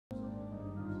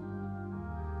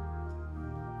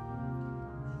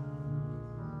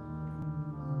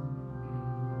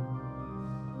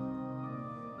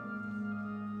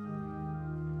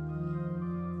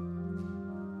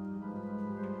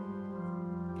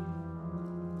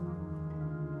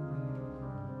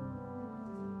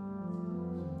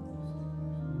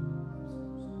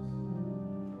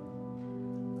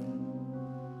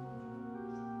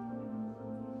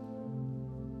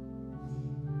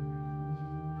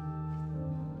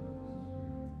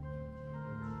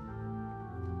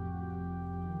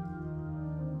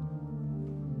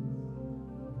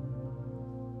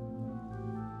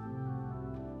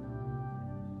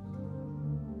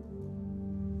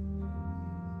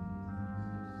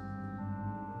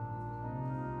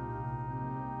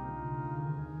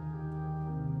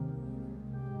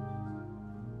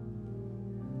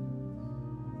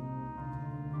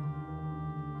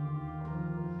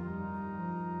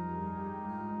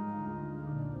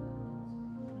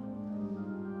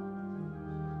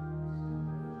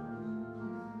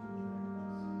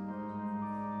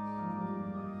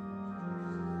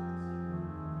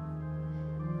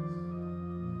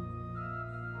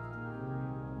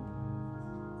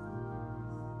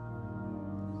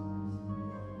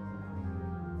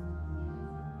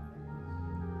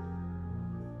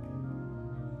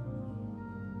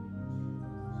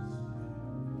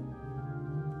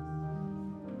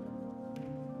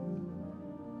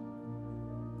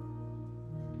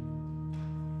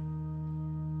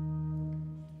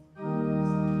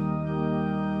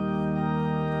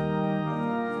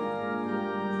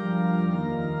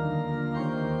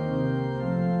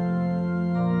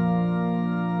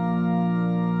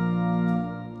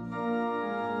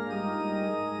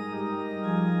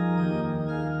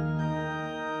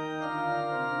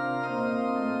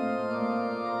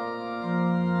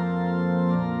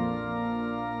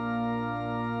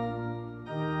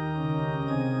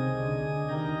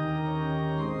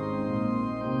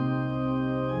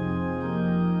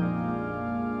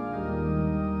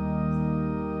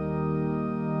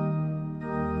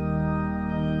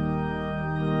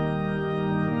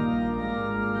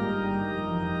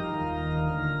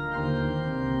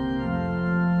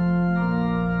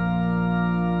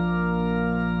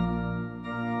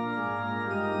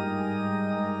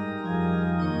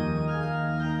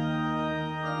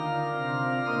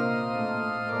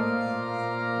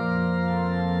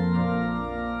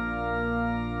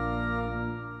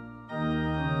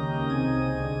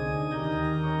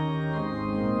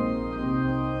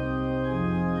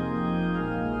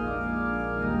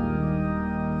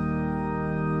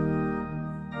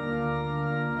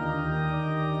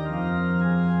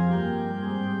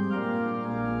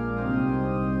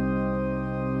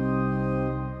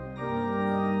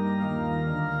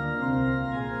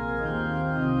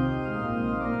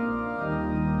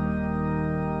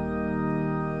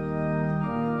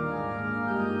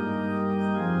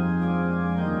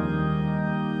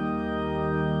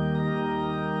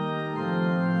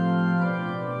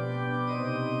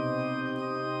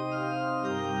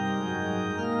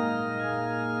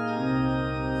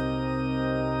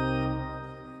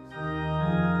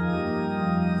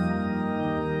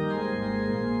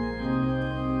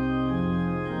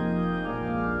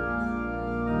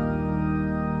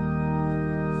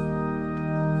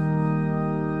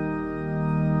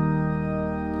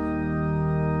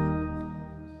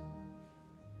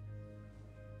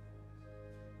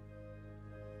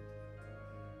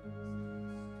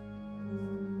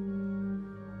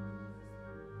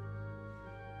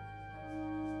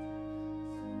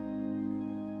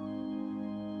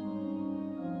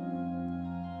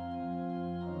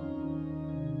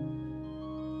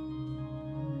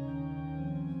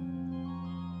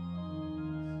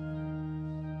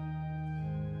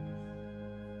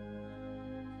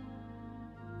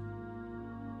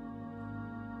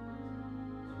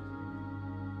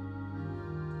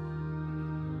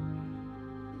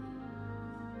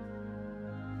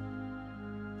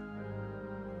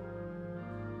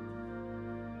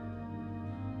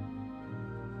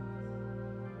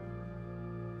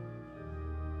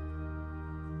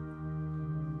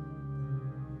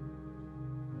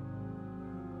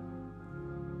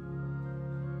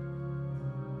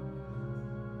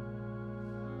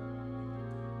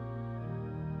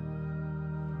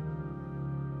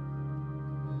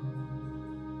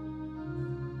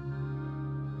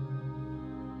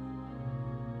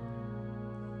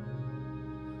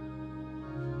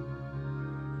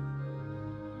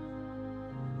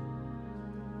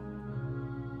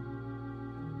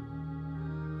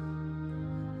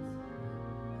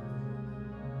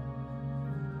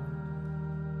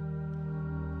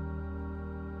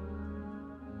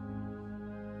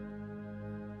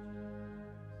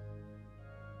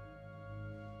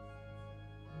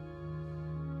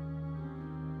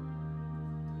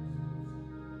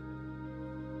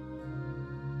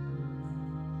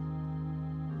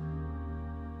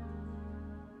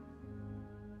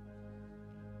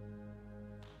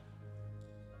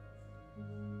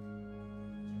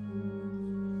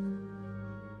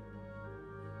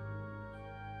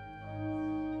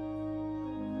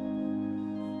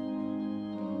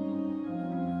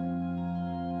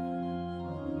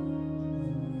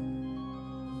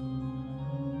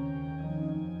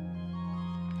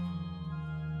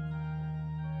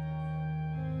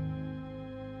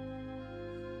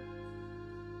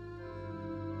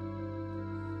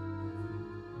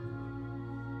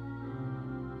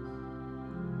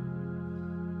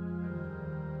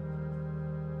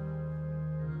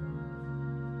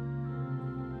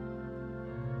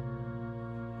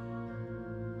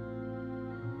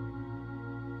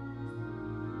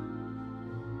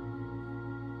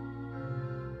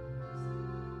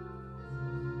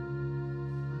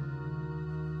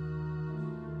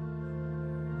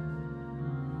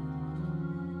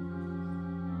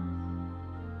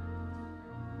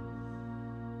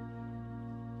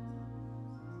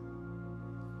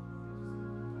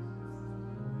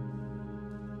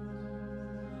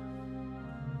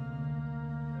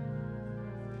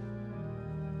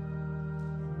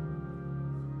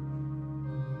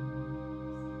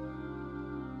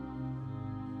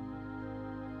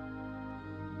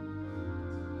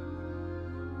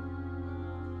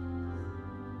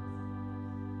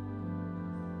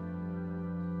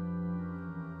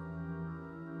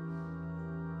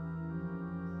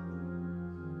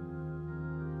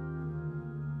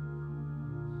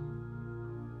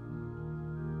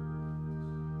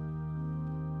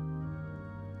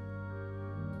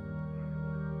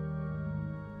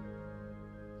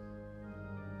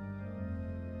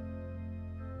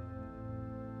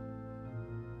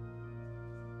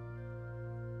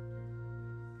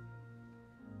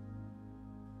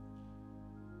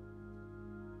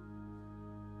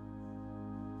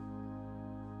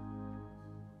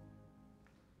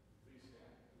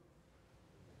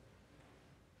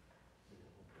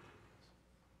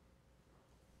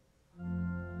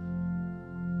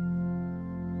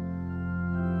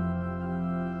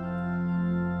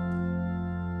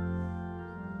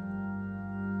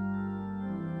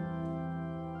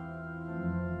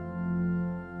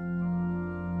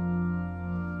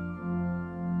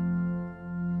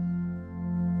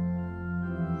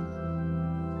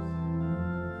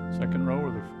second row or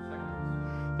the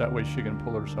second? That way she can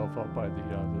pull herself up by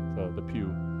the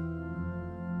pew.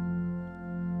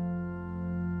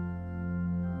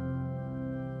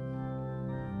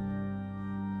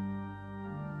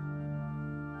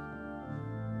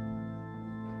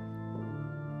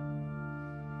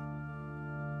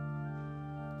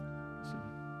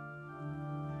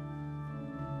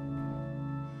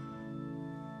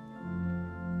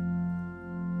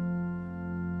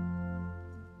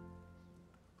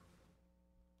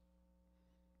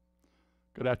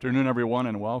 Good afternoon, everyone,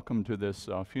 and welcome to this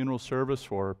funeral service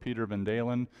for Peter Van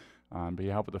Dalen. On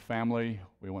behalf of the family,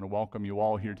 we want to welcome you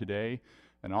all here today,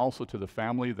 and also to the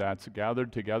family that's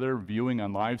gathered together viewing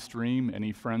on live stream.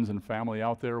 Any friends and family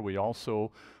out there, we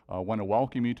also want to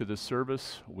welcome you to this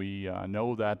service. We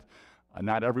know that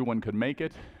not everyone could make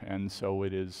it, and so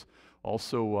it is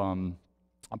also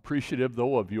appreciative,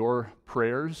 though, of your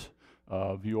prayers,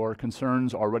 of your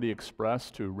concerns already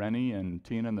expressed to Rennie and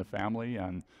Tina and the family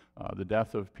on the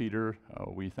death of Peter.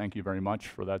 We thank you very much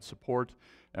for that support,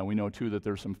 and we know too that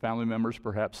there's some family members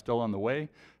perhaps still on the way,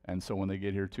 and so when they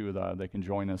get here too, they can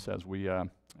join us as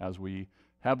we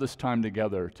have this time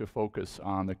together to focus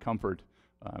on the comfort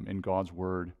in God's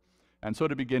Word. And so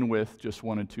to begin with, just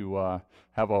wanted to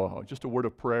have just a word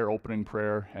of prayer, opening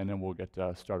prayer, and then we'll get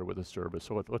started with the service.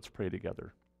 So let's pray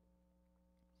together.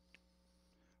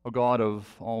 O God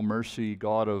of all mercy,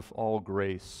 God of all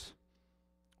grace,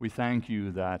 we thank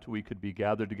you that we could be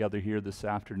gathered together here this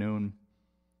afternoon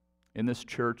in this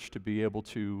church to be able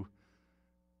to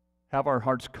have our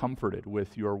hearts comforted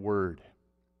with your word.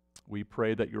 We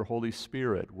pray that your Holy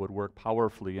Spirit would work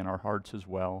powerfully in our hearts as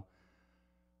well,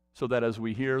 so that as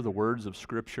we hear the words of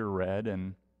Scripture read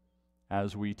and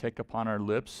as we take upon our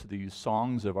lips these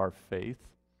songs of our faith,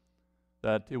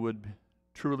 that it would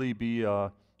truly be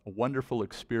a wonderful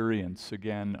experience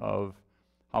again of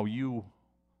how you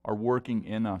are working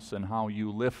in us and how you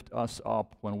lift us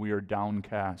up when we are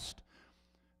downcast,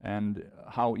 and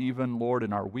how even, Lord,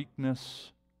 in our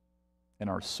weakness, in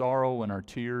our sorrow, in our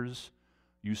tears,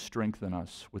 you strengthen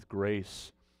us with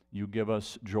grace. You give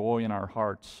us joy in our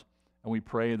hearts, and we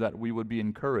pray that we would be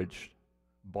encouraged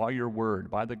by your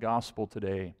word, by the gospel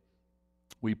today.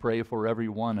 We pray for every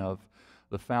one of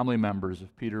the family members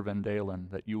of Peter Van Dalen,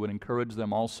 that you would encourage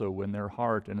them also in their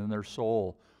heart and in their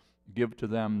soul. Give to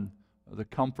them the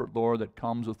comfort, Lord, that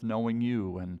comes with knowing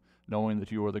you and knowing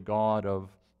that you are the God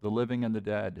of the living and the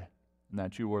dead, and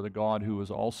that you are the God who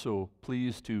is also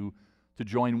pleased to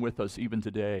join with us even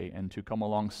today and to come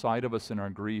alongside of us in our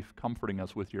grief, comforting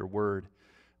us with your word.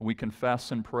 And we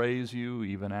confess and praise you,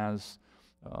 even as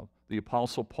the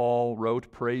Apostle Paul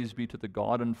wrote, "Praise be to the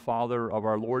God and Father of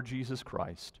our Lord Jesus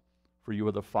Christ, for you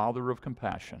are the Father of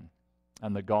compassion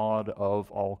and the God of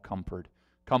all comfort.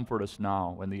 Comfort us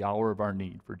now in the hour of our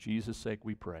need. For Jesus' sake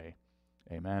we pray.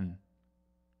 Amen."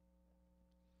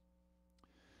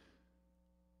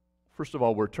 First of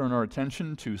all, we'll turn our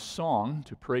attention to song,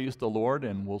 to praise the Lord,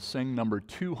 and we'll sing number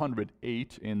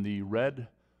 208 in the red,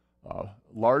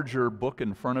 larger book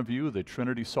in front of you, the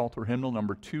Trinity Psalter Hymnal,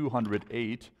 number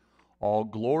 208, "All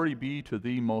Glory Be to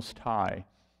Thee Most High."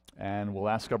 And we'll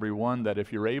ask everyone that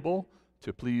if you're able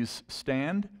to please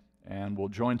stand, and we'll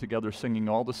join together singing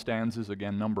all the stanzas,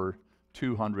 again, number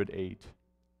 208.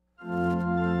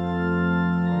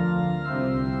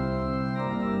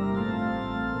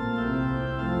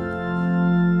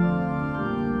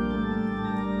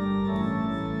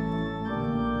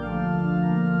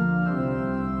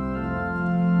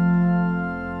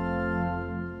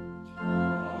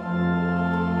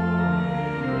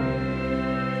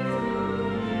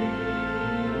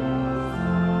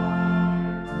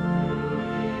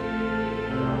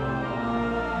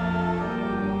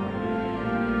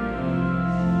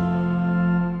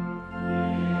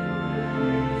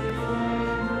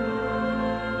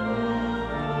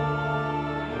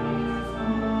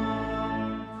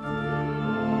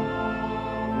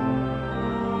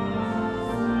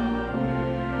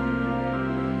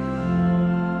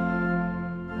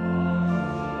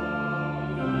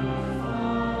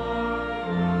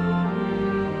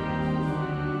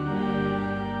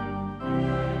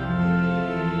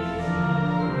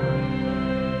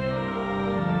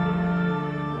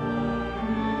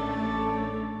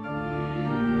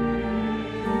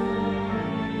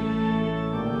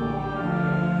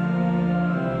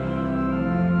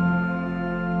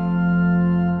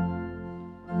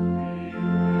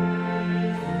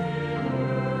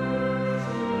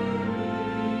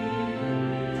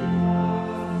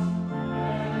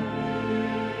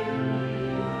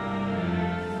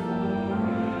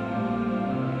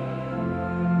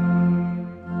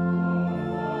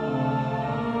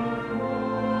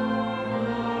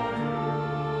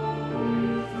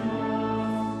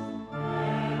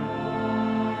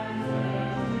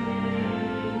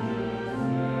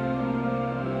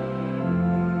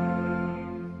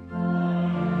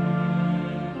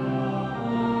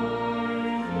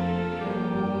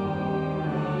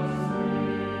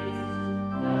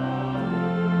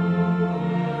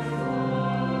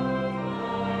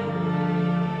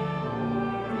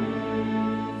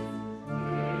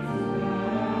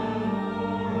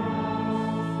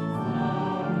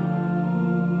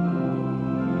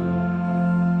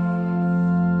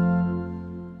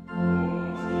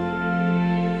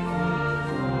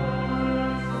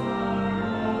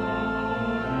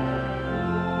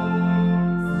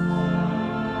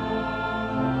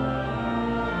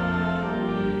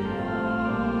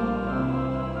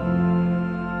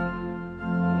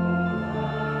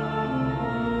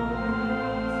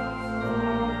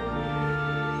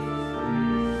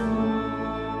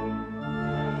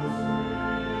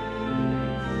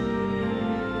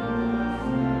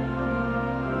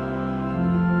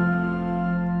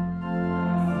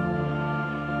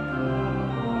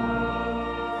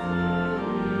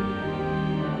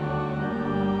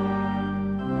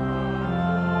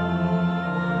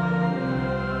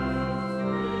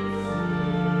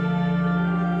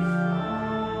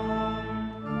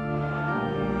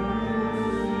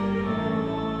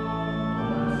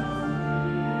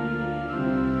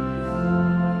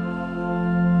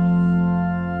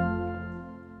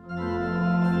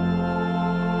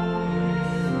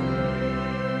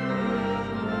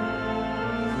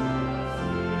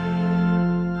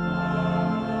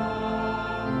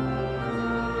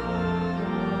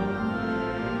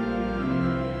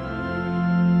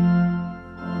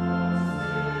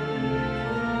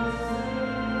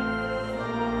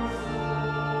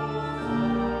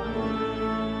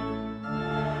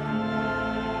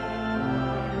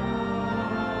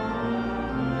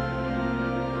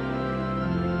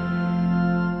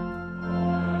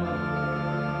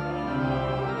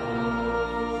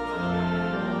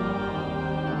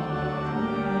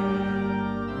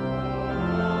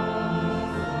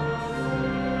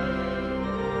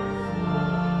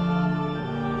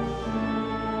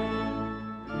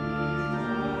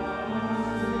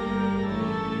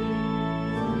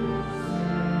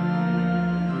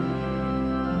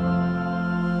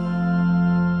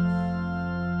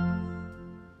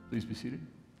 Please be seated.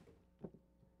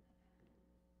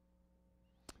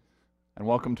 And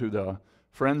welcome to the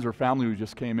friends or family who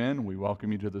just came in. We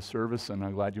welcome you to the service, and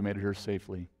I'm glad you made it here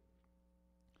safely.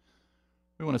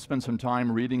 We want to spend some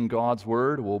time reading God's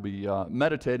Word. We'll be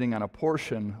meditating on a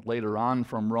portion later on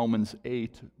from Romans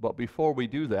 8, but before we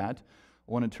do that,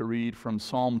 I wanted to read from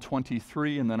Psalm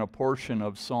 23 and then a portion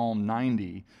of Psalm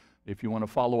 90. If you want to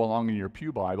follow along in your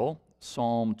pew Bible,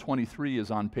 Psalm 23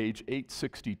 is on page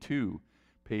 862.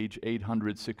 Page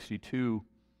 862.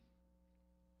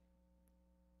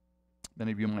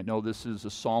 Many of you might know this is a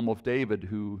Psalm of David,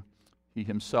 who he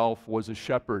himself was a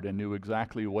shepherd and knew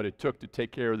exactly what it took to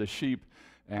take care of the sheep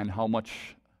and how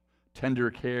much tender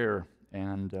care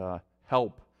and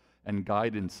help and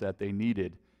guidance that they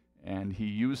needed. And he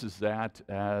uses that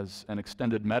as an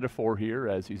extended metaphor here,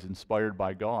 as he's inspired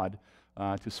by God,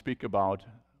 to speak about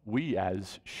we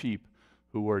as sheep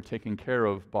who are taken care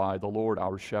of by the Lord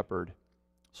our shepherd.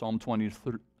 Psalm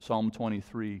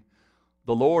 23,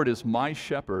 the Lord is my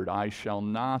shepherd, I shall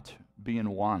not be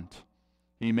in want.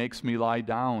 He makes me lie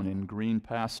down in green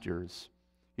pastures.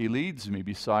 He leads me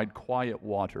beside quiet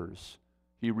waters.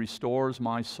 He restores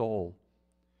my soul.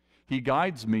 He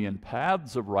guides me in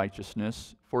paths of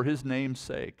righteousness for his name's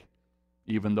sake.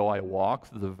 Even though I walk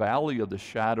through the valley of the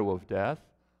shadow of death,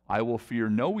 I will fear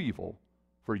no evil,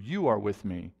 for you are with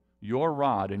me. Your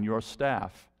rod and your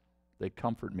staff, they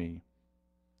comfort me.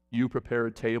 You prepare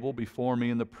a table before me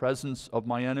in the presence of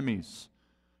my enemies.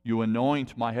 You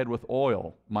anoint my head with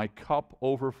oil. My cup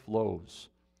overflows.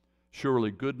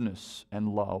 Surely goodness and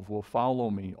love will follow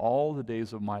me all the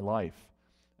days of my life,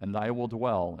 and I will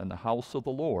dwell in the house of the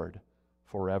Lord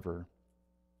forever.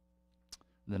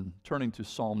 And then turning to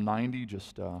Psalm 90,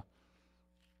 just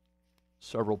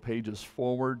several pages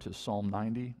forward to Psalm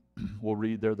 90, we'll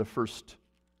read there the first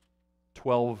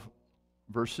 12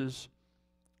 verses.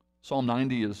 Psalm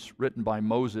 90 is written by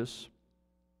Moses,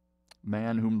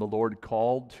 man whom the Lord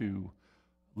called to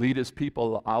lead his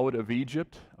people out of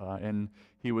Egypt, and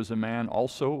he was a man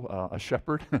also, a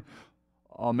shepherd,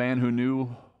 a man who knew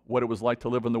what it was like to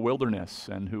live in the wilderness,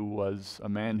 and who was a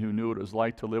man who knew what it was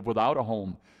like to live without a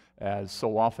home, as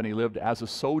so often he lived as a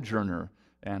sojourner.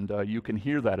 And you can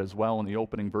hear that as well in the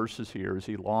opening verses here, as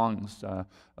he longs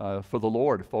for the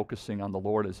Lord, focusing on the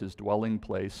Lord as his dwelling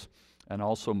place. And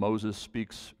also Moses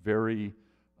speaks very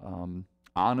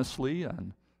honestly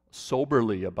and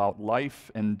soberly about life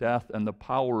and death and the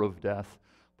power of death,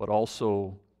 but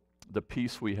also the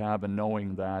peace we have in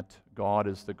knowing that God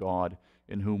is the God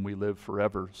in whom we live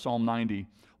forever. Psalm 90,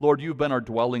 Lord, you've been our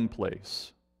dwelling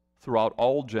place throughout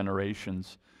all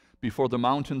generations. Before the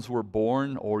mountains were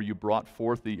born, or you brought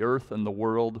forth the earth and the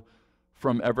world,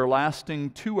 from everlasting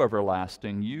to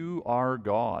everlasting, you are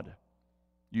God.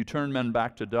 You turn men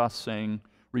back to dust, saying,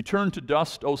 return to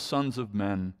dust, O sons of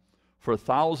men, for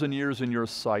 1,000 years in your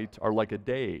sight are like a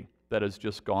day that has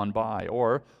just gone by,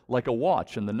 or like a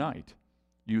watch in the night.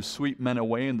 You sweep men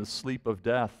away in the sleep of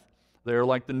death. They are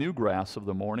like the new grass of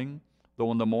the morning,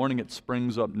 though in the morning it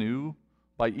springs up new,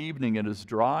 by evening it is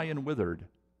dry and withered.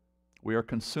 We are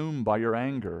consumed by your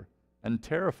anger and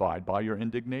terrified by your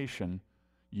indignation.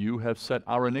 You have set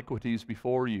our iniquities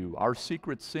before you, our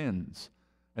secret sins,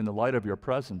 in the light of your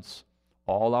presence.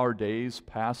 All our days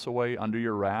pass away under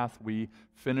your wrath. We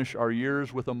finish our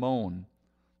years with a moan.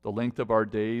 The length of our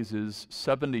days is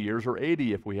 70 years, or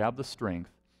 80 if we have the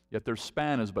strength. Yet their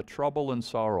span is but trouble and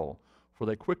sorrow, for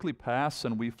they quickly pass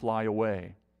and we fly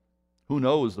away. Who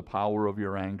knows the power of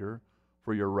your anger?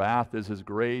 For your wrath is as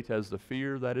great as the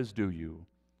fear that is due you.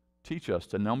 Teach us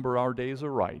to number our days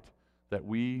aright, that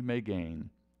we may gain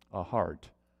a heart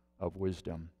of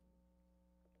wisdom.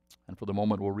 And for the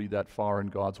moment, we'll read that far in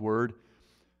God's Word.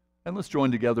 And let's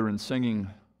join together in singing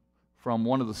from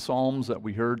one of the Psalms that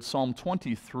we heard, Psalm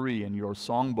 23 in your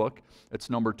songbook. It's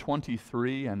number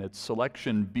 23, and it's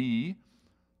selection B,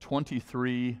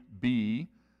 23B.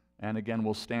 And again,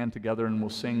 we'll stand together and we'll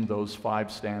sing those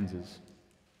 5 stanzas.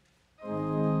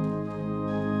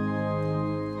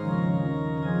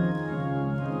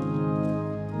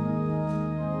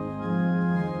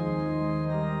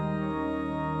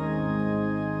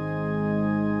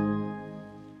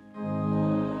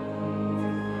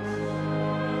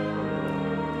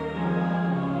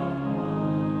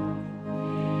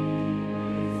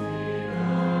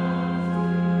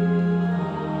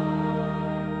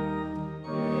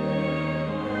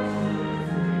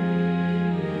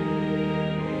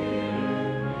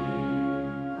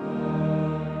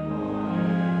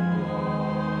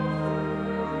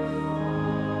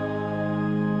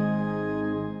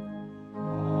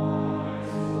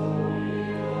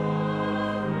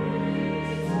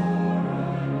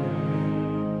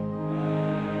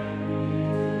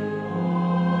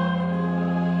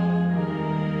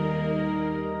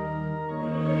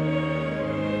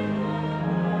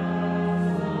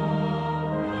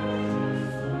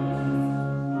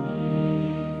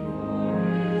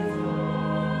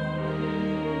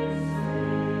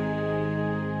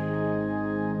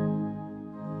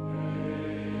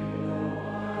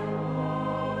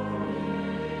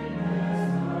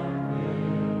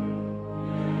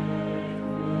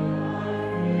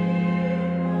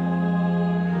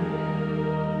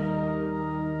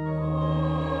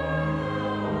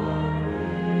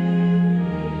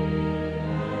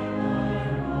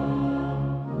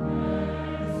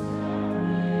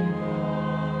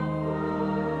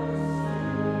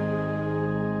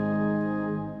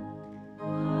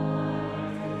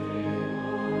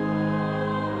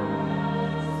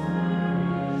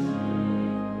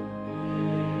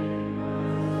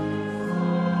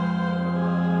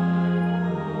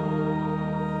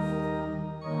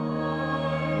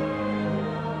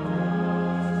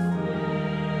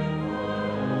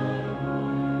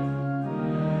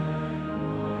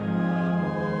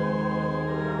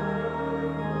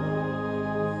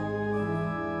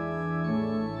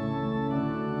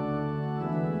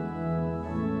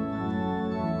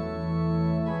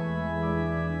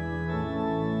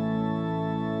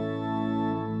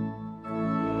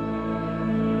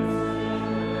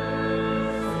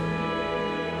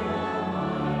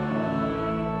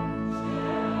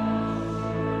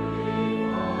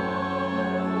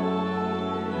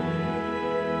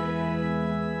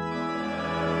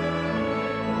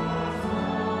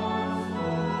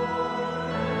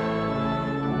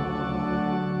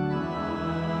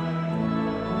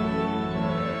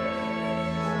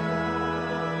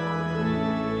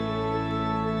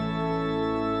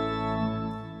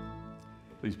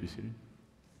 Please be seated.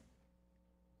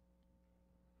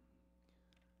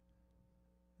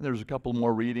 There's a couple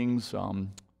more readings,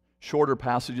 shorter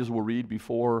passages we'll read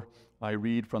before I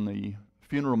read from the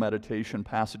funeral meditation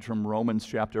passage from Romans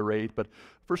chapter 8. But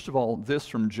first of all, this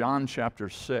from John chapter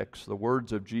 6, the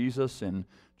words of Jesus in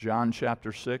John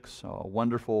chapter 6, a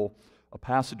wonderful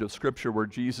passage of Scripture where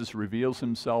Jesus reveals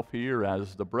himself here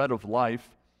as the bread of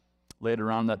life.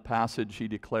 Later on in that passage, he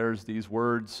declares these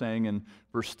words, saying in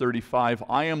verse 35,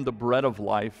 "I am the bread of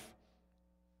life.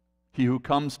 He who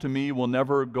comes to me will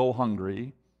never go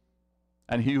hungry,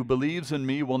 and he who believes in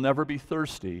me will never be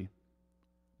thirsty.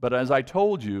 But as I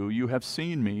told you, you have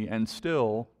seen me, and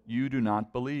still you do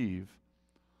not believe.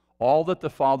 All that the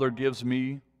Father gives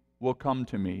me will come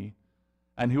to me,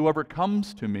 and whoever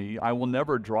comes to me I will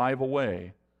never drive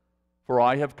away. For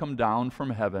I have come down from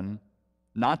heaven,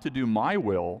 not to do my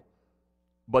will,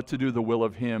 but to do the will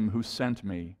of him who sent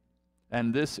me.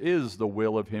 And this is the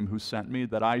will of him who sent me,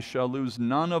 that I shall lose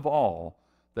none of all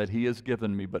that he has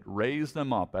given me, but raise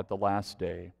them up at the last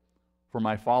day. For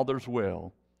my Father's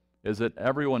will is that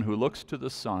everyone who looks to the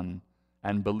Son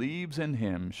and believes in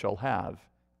him shall have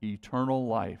eternal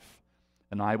life,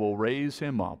 and I will raise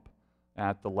him up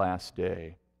at the last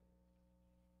day."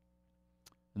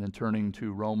 And then turning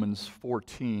to Romans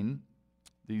 14,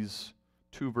 these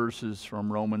two verses from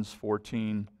Romans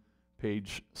 14,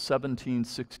 page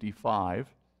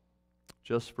 1765,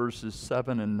 just verses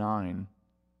 7 and 9.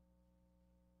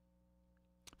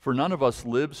 "For none of us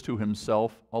lives to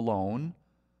himself alone,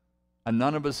 and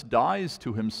none of us dies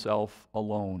to himself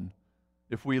alone.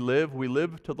 If we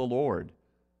live to the Lord,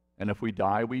 and if we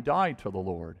die to the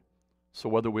Lord. So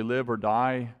whether we live or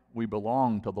die, we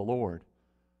belong to the Lord.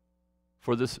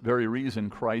 For this very reason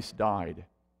Christ died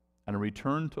and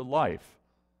returned to life,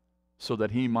 so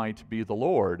that he might be the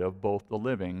Lord of both the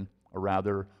living, or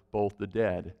rather, both the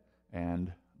dead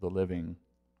and the living."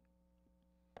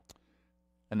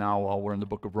 And now, while we're in the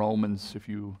book of Romans, if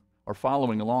you are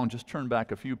following along, just turn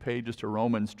back a few pages to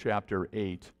Romans chapter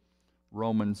 8.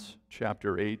 Romans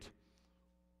chapter 8.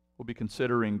 We'll be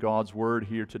considering God's word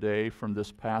here today from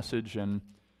this passage, and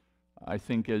I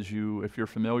think if you're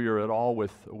familiar at all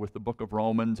with the book of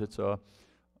Romans, it's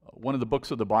one of the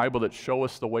books of the Bible that show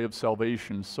us the way of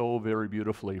salvation so very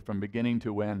beautifully from beginning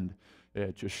to end.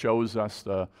 It just shows us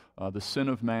the sin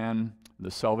of man,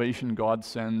 the salvation God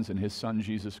sends in his Son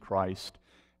Jesus Christ.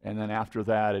 And then after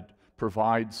that, it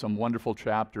provides some wonderful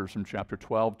chapters from chapter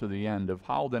 12 to the end of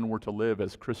how then we're to live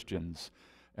as Christians.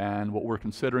 And what we're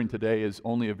considering today is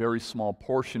only a very small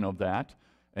portion of that,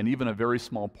 and even a very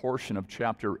small portion of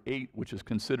chapter 8, which is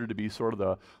considered to be sort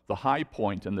of the high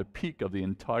point and the peak of the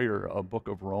entire book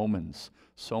of Romans.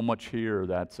 So much here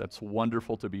that's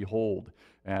wonderful to behold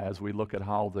as we look at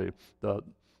how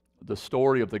the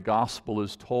story of the gospel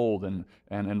is told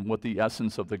and what the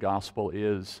essence of the gospel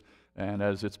is. And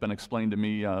as it's been explained to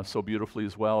me so beautifully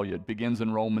as well, it begins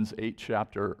in Romans 8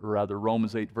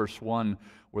 verse 1,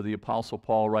 where the Apostle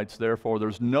Paul writes, "Therefore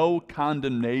there's no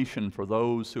condemnation for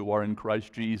those who are in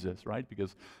Christ Jesus," right?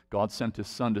 Because God sent his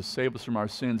Son to save us from our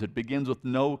sins. It begins with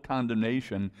no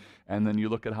condemnation, and then you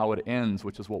look at how it ends,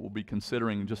 which is what we'll be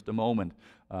considering in just a moment.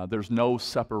 There's no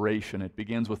separation. It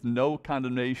begins with no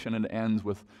condemnation and ends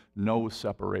with no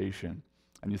separation.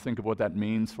 And you think of what that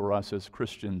means for us as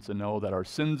Christians to know that our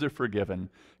sins are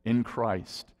forgiven in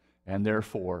Christ, and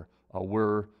therefore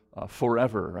we're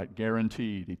forever, right,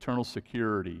 guaranteed eternal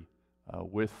security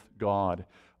with God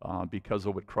because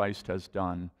of what Christ has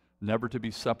done, never to be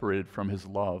separated from his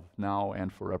love now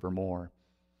and forevermore.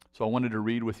 So I wanted to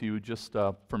read with you just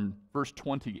from verse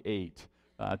 28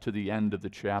 to the end of the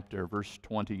chapter, verse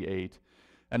 28.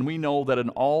 "And we know that in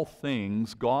all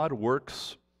things God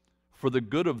works for the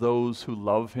good of those who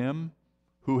love him,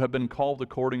 who have been called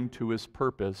according to his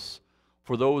purpose.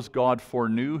 For those God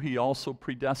foreknew, he also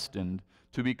predestined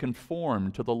to be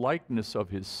conformed to the likeness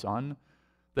of his Son,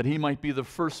 that he might be the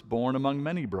firstborn among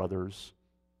many brothers.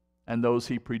 And those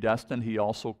he predestined, he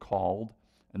also called.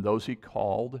 And those he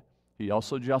called, he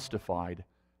also justified.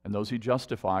 And those he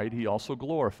justified, he also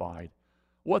glorified.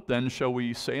 What then shall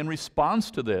we say in response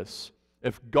to this?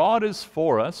 If God is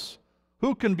for us,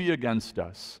 who can be against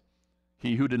us?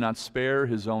 He who did not spare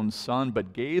his own Son,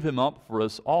 but gave him up for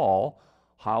us all,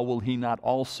 how will he not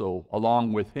also,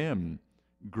 along with him,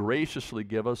 graciously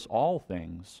give us all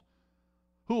things?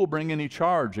 Who will bring any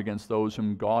charge against those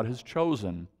whom God has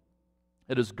chosen?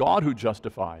 It is God who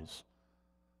justifies.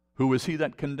 Who is he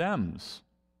that condemns?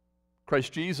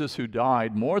 Christ Jesus, who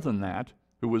died, more than that,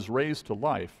 who was raised to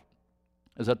life,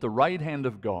 is at the right hand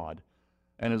of God,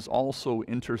 and is also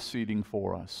interceding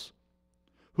for us.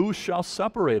 Who shall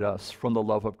separate us from the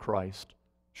love of Christ?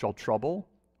 Shall trouble,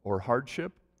 or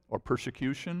hardship, or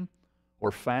persecution,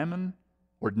 or famine,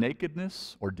 or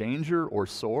nakedness, or danger, or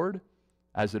sword?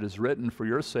 As it is written, for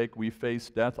your sake we face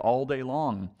death all day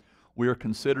long. We are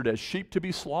considered as sheep to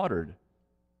be slaughtered.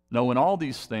 No, in all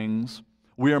these things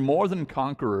we are more than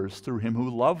conquerors through him who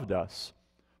loved us.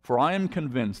 For I am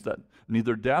convinced that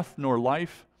neither death nor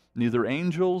life, neither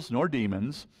angels nor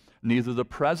demons, neither the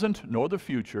present nor the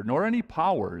future, nor any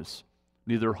powers,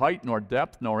 neither height nor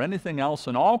depth, nor anything else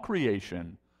in all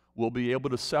creation will be able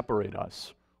to separate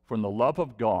us from the love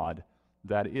of God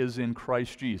that is in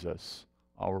Christ Jesus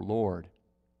our Lord.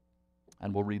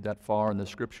 And we'll read that far in the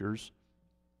Scriptures.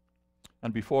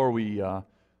 And before we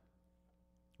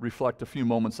reflect a few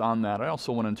moments on that, I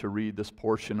also wanted to read this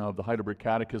portion of the Heidelberg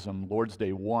Catechism, Lord's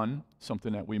Day 1,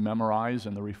 something that we memorize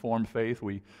in the Reformed faith.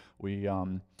 We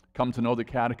come to know the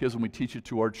Catechism, we teach it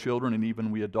to our children, and even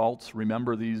we adults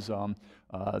remember these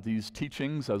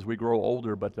teachings as we grow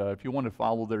older. But if you want to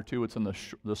follow there too, it's in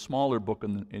the smaller book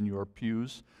in your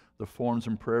pews, the Forms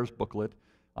and Prayers booklet.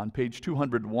 On page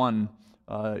 201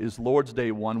 is Lord's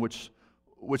Day 1, which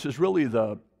is really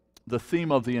the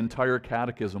theme of the entire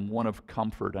catechism, one of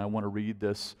comfort. I want to read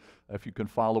this if you can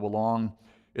follow along.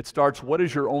 It starts, what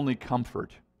is your only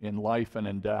comfort in life and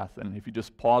in death? And if you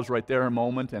just pause right there a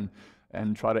moment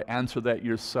and try to answer that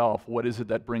yourself, what is it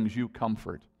that brings you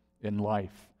comfort in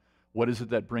life? What is it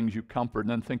that brings you comfort? And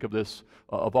then think of this,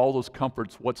 of all those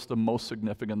comforts, what's the most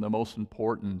significant, the most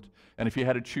important? And if you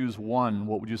had to choose one,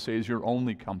 what would you say is your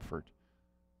only comfort?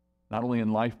 Not only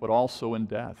in life, but also in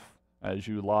death. As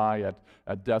you lie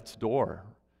at death's door.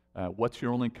 What's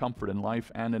your only comfort in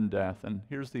life and in death? And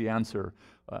here's the answer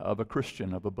of a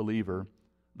Christian, of a believer,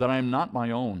 that I am not my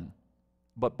own,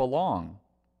 but belong,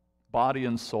 body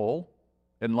and soul,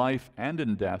 in life and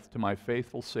in death, to my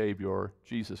faithful Savior,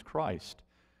 Jesus Christ.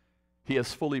 He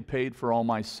has fully paid for all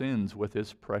my sins with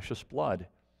his precious blood.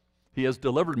 He has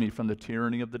delivered me from the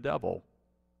tyranny of the devil.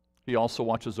 He also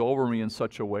watches over me in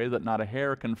such a way that not a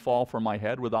hair can fall from my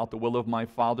head without the will of my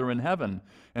Father in heaven.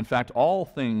 In fact, all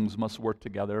things must work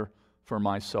together for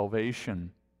my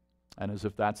salvation. And as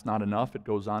if that's not enough, it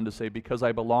goes on to say, because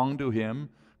I belong to him,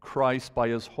 Christ, by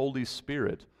his Holy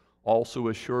Spirit, also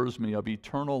assures me of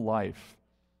eternal life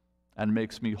and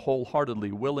makes me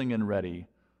wholeheartedly willing and ready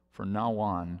from now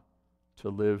on to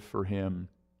live for him.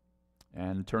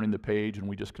 And turning the page, and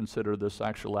we just considered this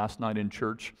actually last night in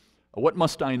church, what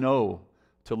must I know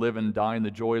to live and die in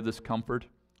the joy of this comfort?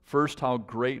 First, how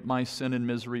great my sin and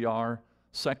misery are.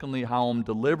 Secondly, how I'm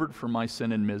delivered from my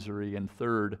sin and misery. And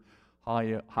third,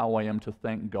 how I am to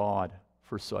thank God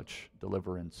for such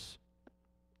deliverance.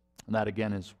 And that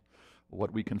again is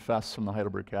what we confess from the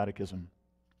Heidelberg Catechism.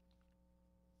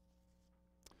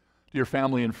 Dear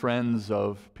family and friends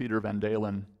of Peter Van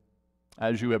Dalen,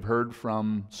 as you have heard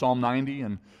from Psalm 90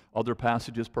 and other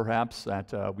passages perhaps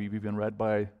that we've even read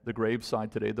by the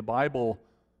graveside today, the Bible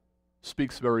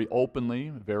speaks very openly,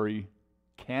 very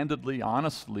candidly,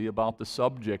 honestly about the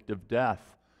subject of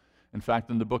death. In fact,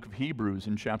 in the book of Hebrews,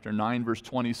 in chapter 9, verse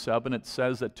 27, it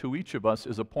says that to each of us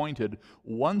is appointed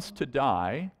once to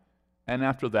die, and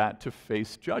after that to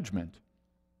face judgment.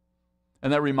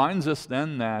 And that reminds us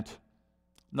then that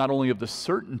not only of the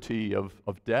certainty of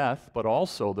death, but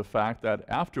also the fact that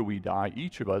after we die,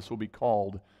 each of us will be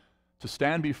called to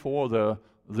stand before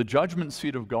the judgment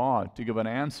seat of God to give an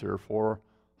answer for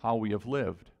how we have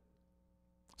lived.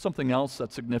 Something else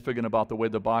that's significant about the way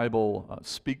the Bible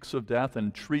speaks of death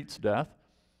and treats death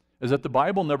is that the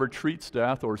Bible never treats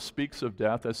death or speaks of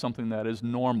death as something that is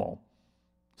normal,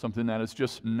 something that is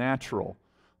just natural.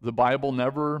 The Bible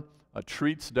never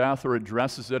treats death or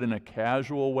addresses it in a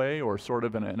casual way or sort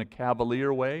of in a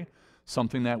cavalier way,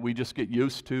 something that we just get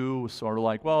used to, sort of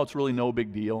like, well, it's really no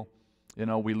big deal. You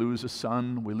know, we lose a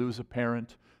son, we lose a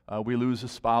parent, we lose a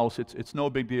spouse. It's no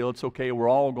big deal. It's okay. We're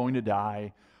all going to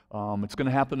die. It's going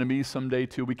to happen to me someday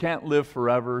too. We can't live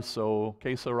forever, so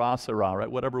que sera, sera,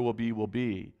 right? Whatever will be, will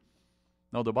be.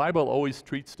 No, the Bible always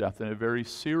treats death in a very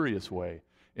serious way,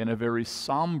 in a very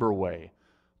somber way.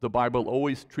 The Bible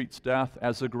always treats death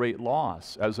as a great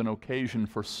loss, as an occasion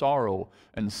for sorrow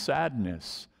and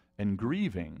sadness and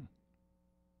grieving.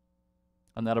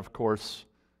 And that, of course,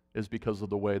 is because of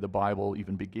the way the Bible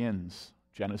even begins.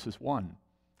 Genesis 1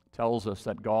 tells us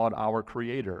that God, our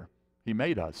Creator, He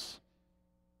made us.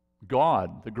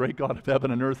 God, the great God of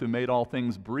heaven and earth who made all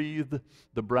things, breathed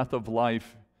the breath of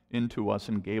life into us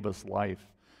and gave us life.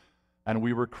 And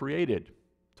we were created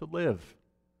to live,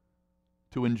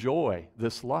 to enjoy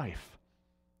this life,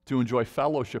 to enjoy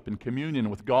fellowship and communion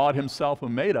with God Himself who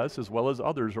made us as well as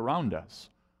others around us,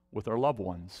 with our loved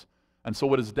ones. And so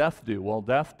what does death do? Well,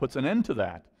 death puts an end to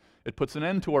that. It puts an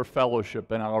end to our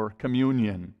fellowship and our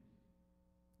communion.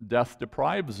 Death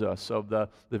deprives us of the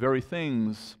very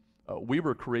things we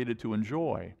were created to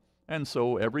enjoy. And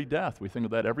so every death, we think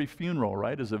of that every funeral,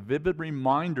 right, is a vivid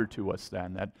reminder to us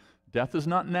then that death is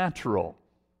not natural.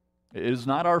 It is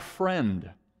not our friend,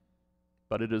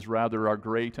 but it is rather our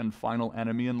great and final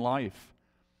enemy in life.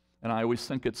 And I always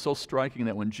think it's so striking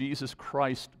that when Jesus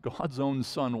Christ, God's own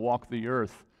Son, walked the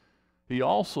earth, he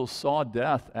also saw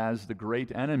death as the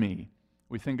great enemy.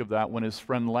 We think of that when his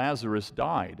friend Lazarus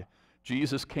died.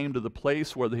 Jesus came to the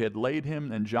place where they had laid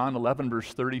him, and John 11,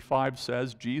 verse 35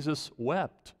 says, Jesus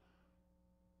wept.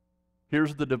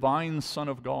 Here's the divine Son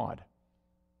of God,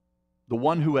 the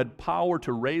one who had power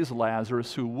to raise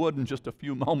Lazarus, who would in just a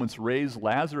few moments raise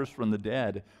Lazarus from the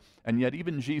dead, and yet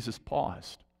even Jesus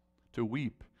paused to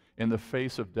weep in the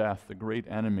face of death, the great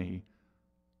enemy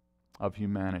of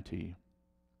humanity.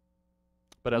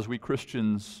 But as we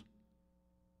Christians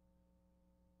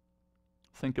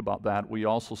think about that, we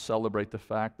also celebrate the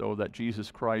fact, though, that Jesus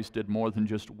Christ did more than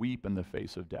just weep in the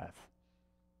face of death.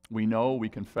 We know, we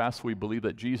confess, we believe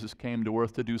that Jesus came to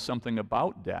earth to do something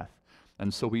about death.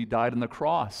 And so he died on the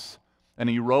cross, and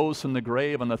he rose from the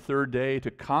grave on the third day to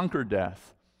conquer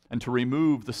death and to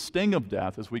remove the sting of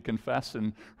death, as we confess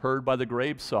and heard by the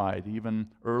graveside even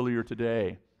earlier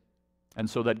today. And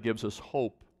so that gives us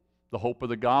hope, the hope of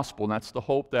the gospel, and that's the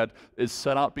hope that is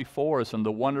set out before us and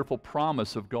the wonderful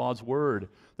promise of God's word,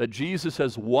 that Jesus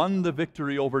has won the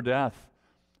victory over death,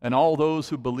 and all those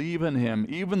who believe in him,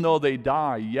 even though they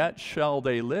die, yet shall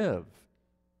they live.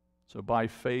 So by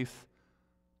faith,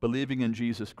 believing in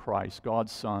Jesus Christ,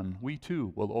 God's Son, we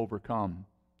too will overcome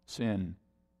sin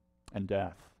and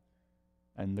death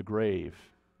and the grave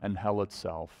and hell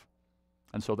itself.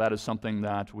 And so that is something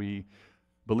that we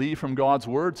believe from God's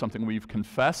Word, something we've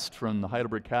confessed from the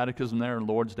Heidelberg Catechism there in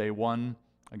Lord's Day 1.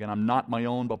 Again, I'm not my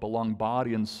own, but belong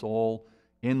body and soul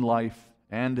in life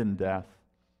and in death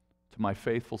to my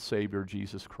faithful Savior,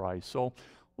 Jesus Christ. So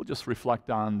we'll just reflect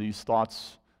on these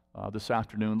thoughts this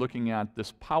afternoon, looking at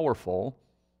this powerful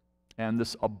and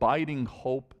this abiding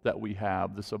hope that we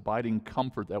have, this abiding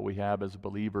comfort that we have as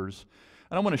believers.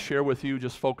 And I want to share with you,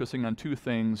 just focusing on two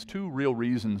things, two real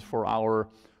reasons for our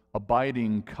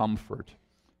abiding comfort.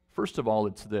 First of all,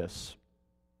 it's this,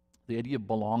 the idea of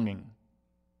belonging,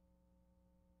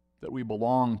 that we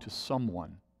belong to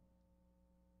someone,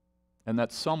 and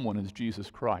that someone is Jesus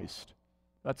Christ.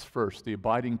 That's first, the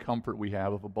abiding comfort we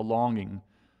have of a belonging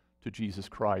to Jesus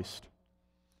Christ.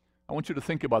 I want you to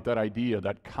think about that idea,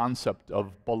 that concept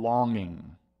of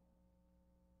belonging.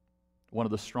 One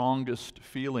of the strongest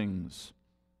feelings,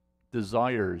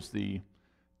 desires, the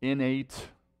innate,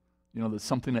 that's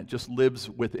something that just lives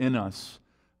within us,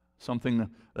 something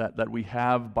that we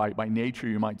have by nature,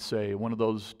 you might say. One of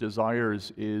those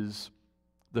desires is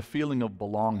the feeling of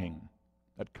belonging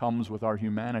that comes with our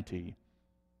humanity.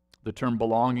 The term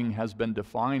belonging has been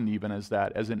defined even as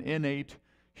that, as an innate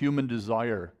human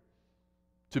desire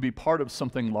to be part of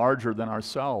something larger than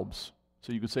ourselves.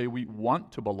 So you could say we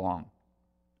want to belong.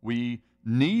 We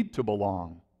need to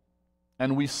belong.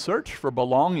 And we search for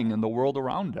belonging in the world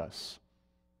around us.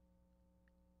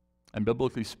 And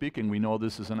biblically speaking, we know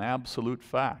this is an absolute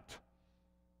fact.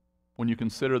 When you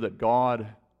consider that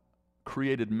God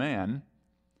created man,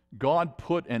 God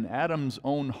put in Adam's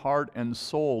own heart and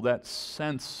soul that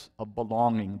sense of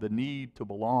belonging, the need to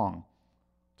belong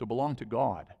to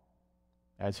God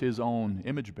as his own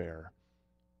image bearer,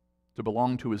 to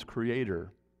belong to his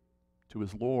Creator, to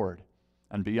his Lord,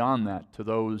 and beyond that, to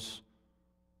those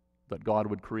that God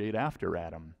would create after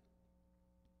Adam.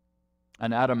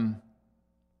 And Adam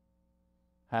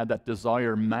had that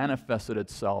desire manifested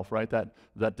itself, right?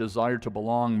 That desire to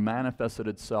belong manifested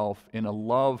itself in a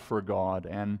love for God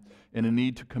and in a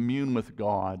need to commune with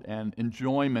God and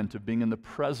enjoyment of being in the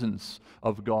presence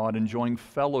of God, enjoying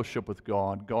fellowship with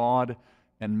God, God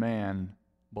and man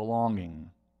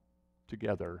belonging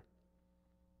together.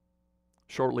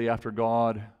 Shortly after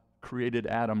God created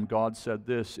Adam, God said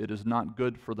this, "It is not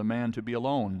good for the man to be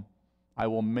alone. I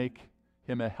will make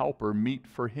him a helper meet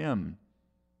for him."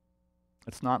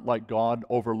 It's not like God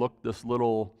overlooked this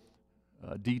little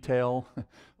detail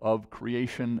of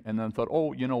creation and then thought,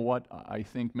 oh, you know what, I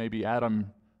think maybe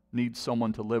Adam needs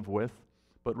someone to live with.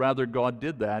 But rather God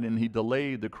did that, and he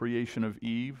delayed the creation of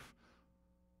Eve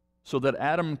so that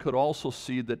Adam could also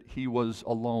see that he was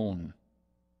alone,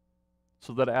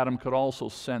 so that Adam could also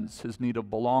sense his need of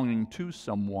belonging to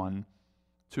someone,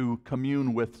 to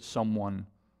commune with someone,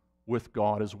 with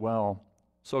God as well.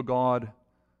 So God,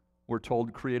 we're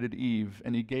told, created Eve,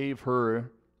 and he gave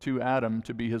her to Adam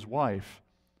to be his wife.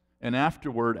 And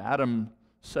afterward, Adam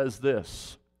says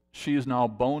this, She is now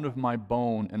bone of my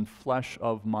bone and flesh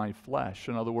of my flesh.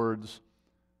 In other words,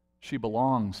 she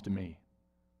belongs to me.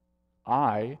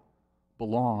 I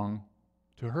belong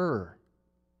to her.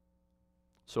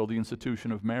 So the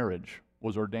institution of marriage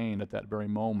was ordained at that very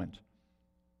moment.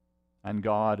 And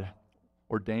God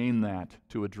ordained that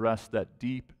to address that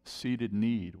deep-seated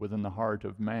need within the heart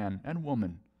of man and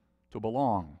woman to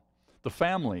belong. The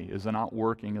family is an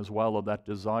outworking as well of that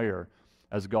desire,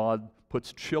 as God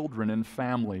puts children in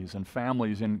families and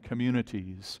families in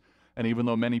communities. And even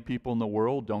though many people in the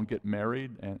world don't get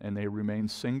married and they remain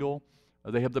single,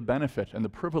 they have the benefit and the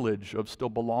privilege of still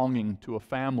belonging to a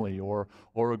family or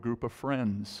a group of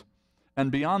friends. And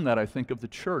beyond that, I think of the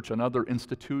church, another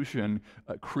institution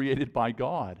created by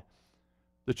God.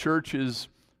 The church is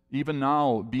even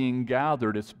now being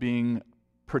gathered, it's being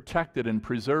protected and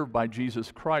preserved by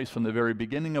Jesus Christ from the very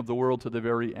beginning of the world to the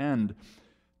very end.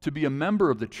 To be a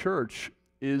member of the church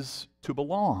is to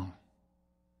belong.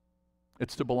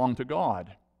 It's to belong to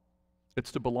God.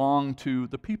 It's to belong to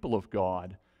the people of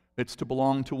God. It's to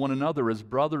belong to one another as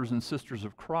brothers and sisters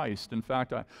of Christ. In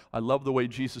fact, I love the way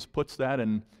Jesus puts that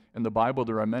in the Bible.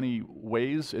 There are many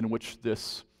ways in which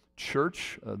this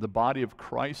church, the body of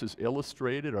Christ, is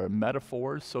illustrated, or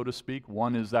metaphors, so to speak.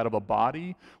 One is that of a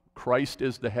body. Christ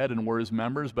is the head and we're his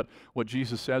members. But what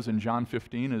Jesus says in John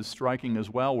 15 is striking as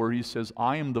well, where he says,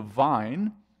 I am the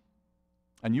vine,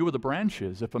 and you are the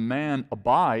branches. If a man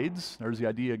abides, there's the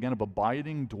idea again of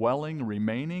abiding, dwelling,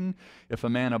 remaining. If a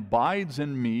man abides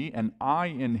in me and I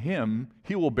in him,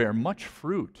 he will bear much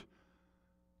fruit.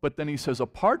 But then he says,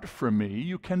 apart from me,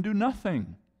 you can do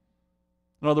nothing.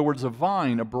 In other words, a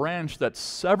vine, a branch that's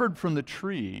severed from the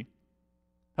tree,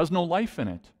 has no life in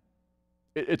it.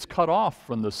 It's cut off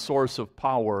from the source of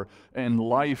power and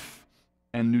life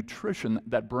and nutrition.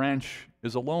 That branch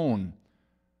is alone.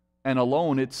 And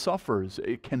alone it suffers.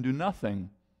 It can do nothing.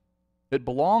 It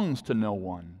belongs to no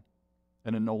one,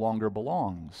 and it no longer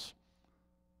belongs.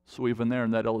 So even there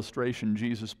in that illustration,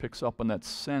 Jesus picks up on that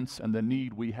sense and the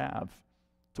need we have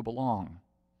to belong.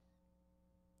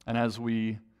 And as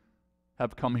we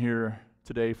have come here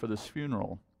today for this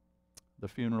funeral, the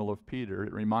funeral of Peter,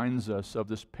 it reminds us of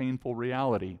this painful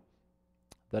reality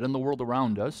that in the world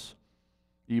around us,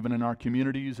 even in our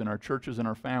communities, in our churches, in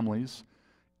our families,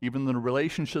 even the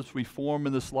relationships we form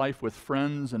in this life with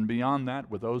friends and beyond that,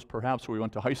 with those perhaps we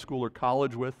went to high school or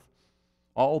college with,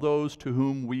 all those to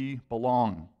whom we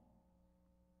belong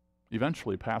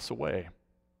eventually pass away.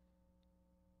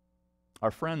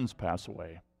 Our friends pass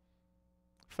away.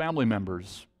 Family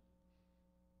members,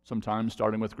 sometimes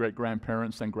starting with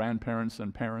great-grandparents, then grandparents,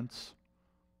 then parents.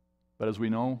 But as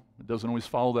we know, it doesn't always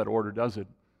follow that order, does it?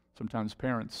 Sometimes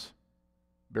parents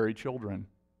bury children,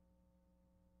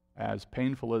 as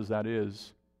painful as that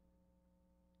is.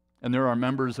 And there are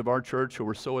members of our church who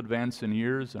are so advanced in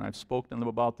years, and I've spoken to them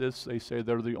about this, they say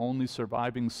they're the only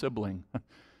surviving sibling.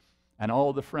 And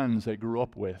all the friends they grew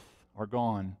up with are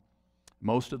gone.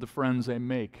 Most of the friends they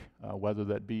make, whether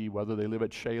they live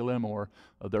at Shalem or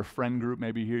their friend group,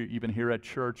 maybe even here at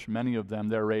church, many of them,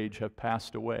 their age, have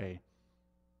passed away.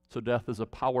 So death is a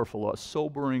powerful, a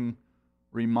sobering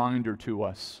reminder to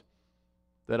us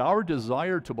that our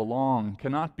desire to belong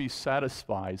cannot be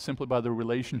satisfied simply by the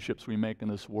relationships we make in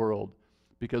this world,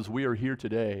 because we are here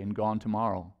today and gone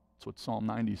tomorrow. That's what Psalm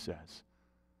 90 says.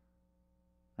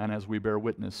 And as we bear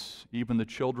witness, even the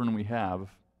children we have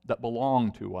that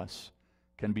belong to us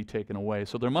can be taken away.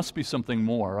 So there must be something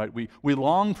more, right? We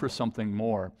long for something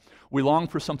more. We long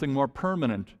for something more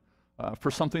permanent, for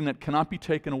something that cannot be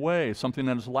taken away, something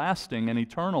that is lasting and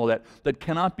eternal, that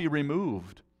cannot be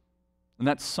removed. And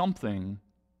that something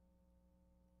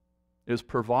is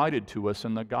provided to us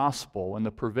in the gospel and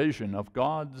the provision of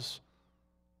God's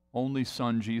only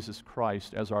Son, Jesus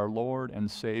Christ, as our Lord and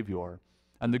Savior.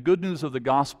 And the good news of the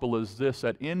gospel is this,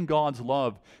 that in God's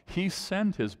love, He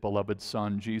sent His beloved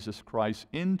Son, Jesus Christ,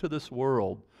 into this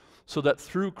world, so that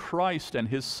through Christ and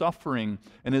His suffering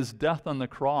and His death on the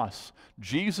cross,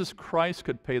 Jesus Christ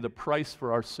could pay the price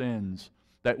for our sins,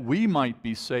 that we might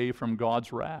be saved from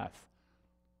God's wrath.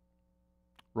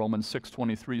 Romans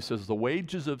 6:23 says, the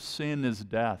wages of sin is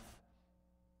death,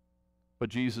 but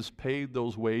Jesus paid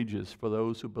those wages for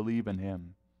those who believe in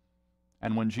Him.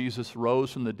 And when Jesus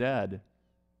rose from the dead,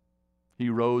 He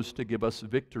rose to give us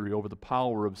victory over the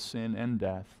power of sin and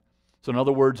death. So in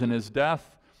other words, in His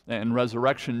death and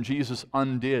resurrection, Jesus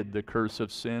undid the curse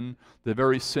of sin, the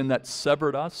very sin that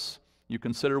severed us. You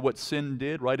consider what sin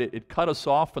did, right? It cut us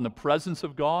off from the presence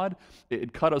of God.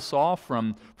 It cut us off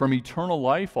from eternal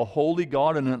life, a holy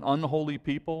God and an unholy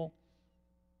people.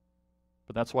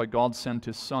 But that's why God sent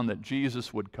His Son, that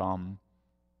Jesus would come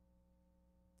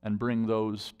and bring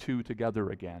those two together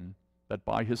again, that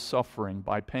by his suffering,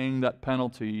 by paying that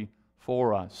penalty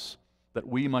for us, that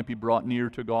we might be brought near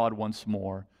to God once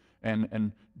more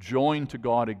and joined to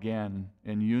God again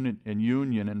in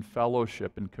union and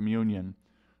fellowship and communion,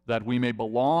 that we may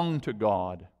belong to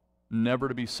God, never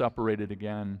to be separated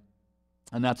again.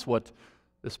 And that's what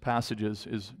this passage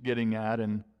is getting at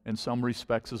in some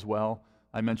respects as well.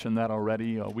 I mentioned that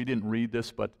already. We didn't read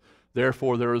this, but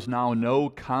therefore there is now no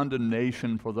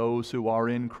condemnation for those who are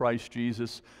in Christ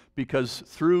Jesus, because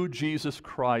through Jesus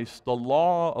Christ, the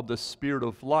law of the Spirit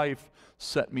of life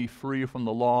set me free from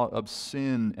the law of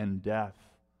sin and death.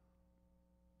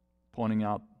 Pointing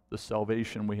out the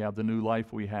salvation we have, the new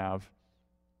life we have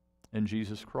in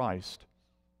Jesus Christ.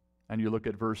 And you look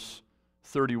at verse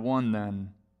 31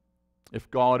 then. If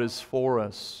God is for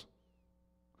us,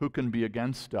 who can be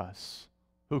against us?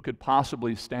 Who could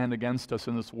possibly stand against us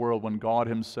in this world when God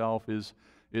himself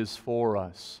is for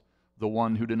us? The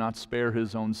one who did not spare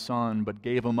his own Son, but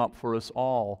gave him up for us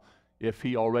all. If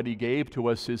he already gave to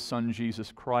us his Son,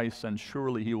 Jesus Christ, then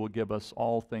surely he will give us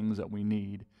all things that we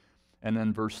need. And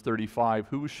then verse 35,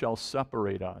 who shall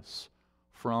separate us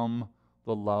from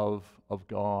the love of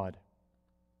God?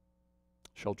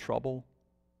 Shall trouble,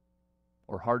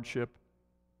 or hardship,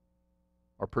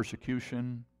 or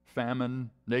persecution, famine,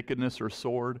 nakedness, or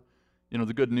sword? You know,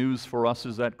 the good news for us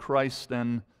is that Christ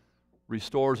then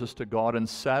restores us to God and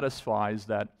satisfies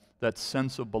that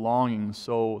sense of belonging,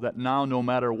 so that now no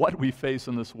matter what we face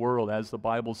in this world, as the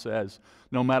Bible says,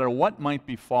 no matter what might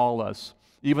befall us,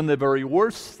 even the very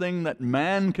worst thing that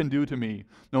man can do to me,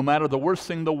 no matter the worst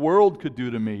thing the world could do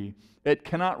to me, it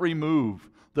cannot remove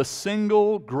the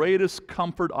single greatest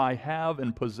comfort I have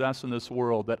and possess in this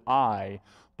world, that I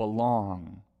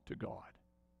belong to God.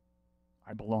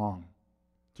 I belong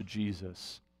to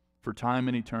Jesus for time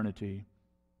and eternity.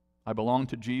 I belong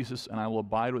to Jesus, and I will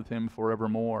abide with him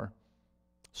forevermore.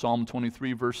 Psalm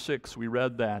 23, verse 6, we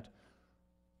read that.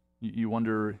 You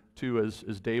wonder, too,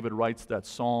 as David writes that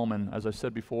psalm, and as I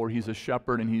said before, he's a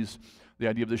shepherd, and the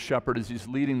idea of the shepherd is he's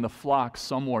leading the flock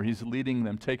somewhere. He's leading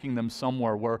them, taking them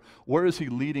somewhere. Where is he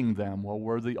leading them? Well,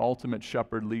 where the ultimate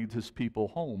shepherd leads his people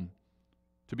home,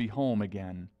 to be home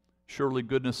again. Surely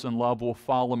goodness and love will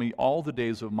follow me all the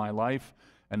days of my life,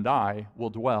 and I will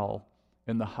dwell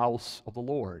in the house of the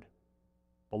Lord.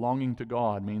 Belonging to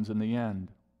God means in the end,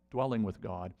 dwelling with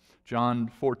God. John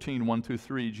 14,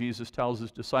 1-3, Jesus tells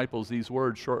his disciples these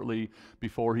words shortly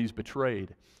before he's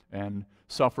betrayed and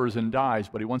suffers and dies.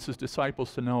 But he wants his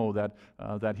disciples to know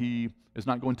that he is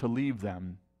not going to leave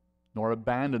them nor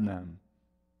abandon them,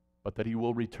 but that he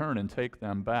will return and take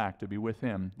them back to be with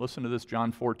him. Listen to this,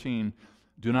 John 14.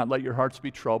 Do not let your hearts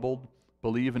be troubled.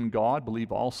 Believe in God.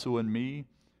 Believe also in me.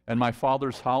 In my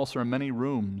Father's house are many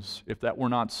rooms. If that were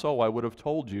not so, I would have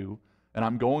told you. And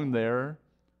I'm going there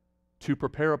to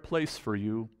prepare a place for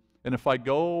you. And if I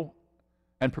go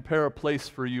and prepare a place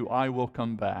for you, I will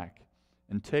come back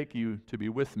and take you to be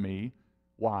with me.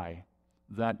 Why?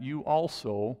 That you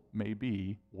also may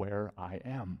be where I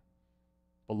am.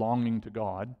 Belonging to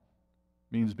God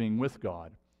means being with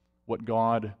God. What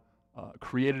God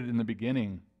created in the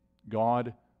beginning,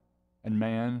 God and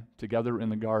man together in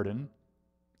the garden,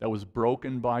 that was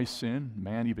broken by sin,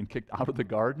 man even kicked out of the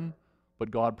garden. But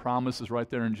God promises right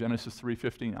there in Genesis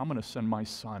 3:15, I'm going to send my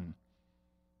son.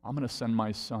 I'm going to send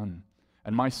my son.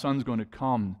 And my son's going to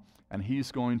come, and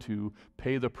he's going to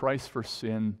pay the price for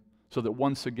sin, so that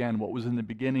once again, what was in the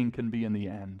beginning can be in the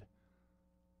end.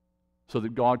 So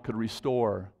that God could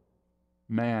restore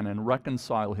man and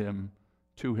reconcile him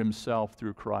to himself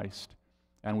through Christ.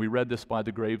 And we read this by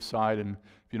the graveside, and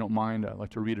if you don't mind, I'd like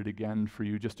to read it again for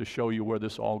you, just to show you where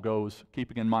this all goes,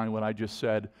 keeping in mind what I just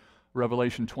said.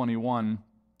 Revelation 21,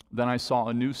 then I saw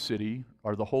a new city,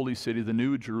 or the holy city, the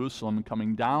new Jerusalem,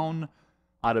 coming down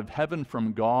out of heaven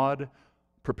from God,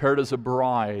 prepared as a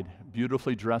bride,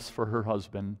 beautifully dressed for her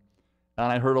husband.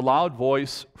 And I heard a loud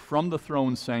voice from the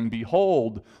throne saying,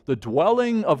 behold, the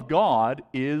dwelling of God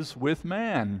is with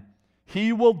man.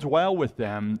 He will dwell with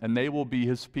them, and they will be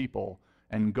his people.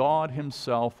 And God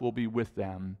himself will be with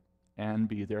them and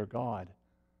be their God.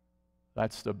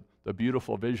 That's the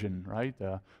beautiful vision, right?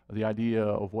 The idea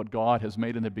of what God has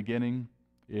made in the beginning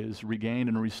is regained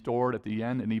and restored at the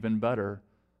end, and even better.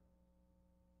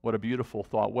 What a beautiful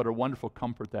thought. What a wonderful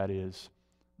comfort that is.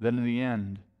 Then in the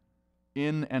end,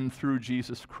 in and through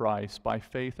Jesus Christ, by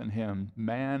faith in him,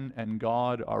 man and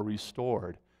God are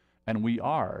restored, and we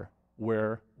are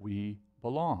where we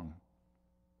belong.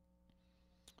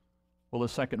 Well, the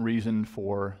second reason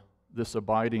for this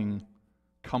abiding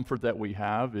comfort that we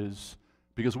have is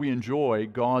because we enjoy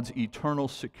God's eternal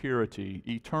security,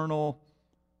 eternal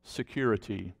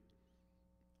security.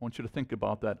 I want you to think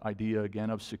about that idea again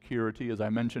of security, as I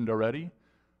mentioned already,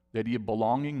 the idea of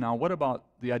belonging. Now, what about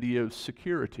the idea of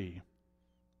security?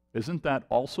 Isn't that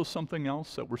also something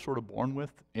else that we're sort of born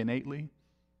with innately?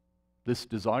 This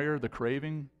desire, the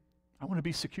craving, I want to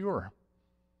be secure.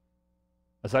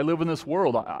 As I live in this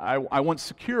world, I want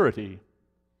security.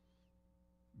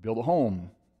 Build a home.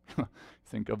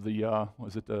 Think of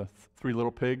the Three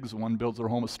Little Pigs? One builds their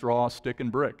home of straw, stick,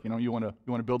 and brick. You want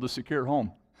to build a secure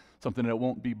home, something that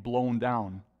won't be blown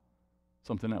down,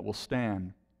 something that will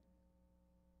stand.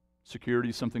 Security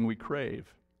is something we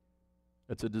crave.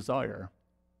 It's a desire,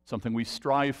 something we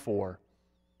strive for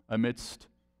amidst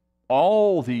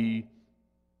all the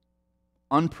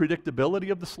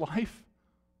unpredictability of this life,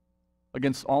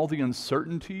 against all the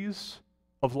uncertainties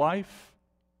of life.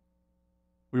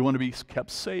 We want to be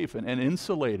kept safe and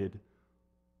insulated,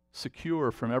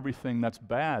 secure from everything that's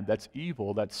bad, that's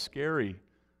evil, that's scary.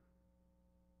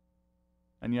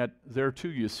 And yet, there too,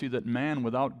 you see that man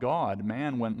without God,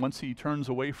 once he turns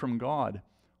away from God,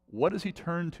 what does he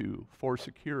turn to for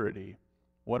security?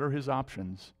 What are his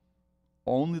options?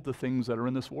 Only the things that are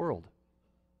in this world.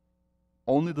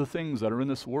 Only the things that are in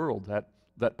this world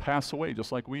that pass away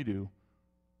just like we do,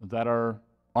 that are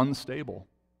unstable,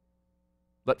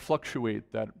 that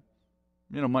fluctuate, that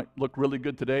might look really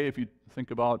good today if you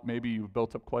think about maybe you've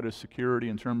built up quite a security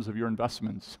in terms of your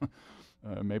investments,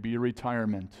 maybe your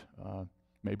retirement,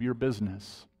 maybe your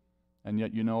business, and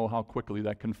yet you know how quickly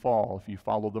that can fall. If you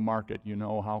follow the market, you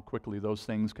know how quickly those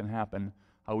things can happen,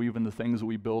 how even the things that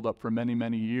we build up for many,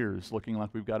 many years, looking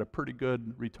like we've got a pretty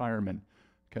good retirement,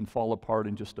 can fall apart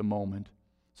in just a moment.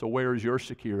 So where is your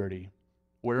security?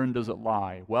 Wherein does it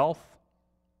lie? Wealth,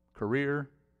 career,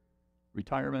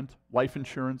 retirement, life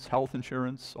insurance, health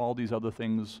insurance, all these other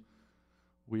things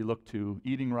we look to,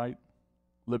 eating right,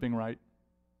 living right.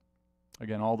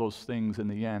 Again, all those things in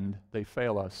the end, they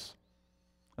fail us.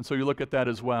 And so you look at that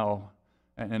as well.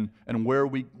 And where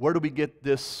do we get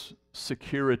this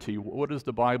security? What does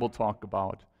the Bible talk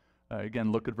about?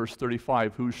 Again, look at verse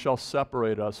 35. Who shall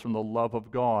separate us from the love of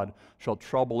God? Shall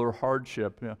trouble or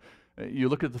hardship? You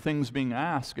look at the things being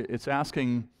asked. It's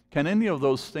asking, can any of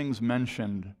those things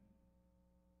mentioned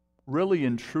really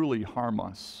and truly harm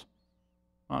us?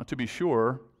 To be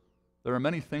sure, there are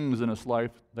many things in this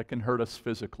life that can hurt us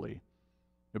physically.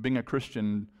 Being a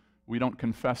Christian, we don't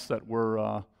confess that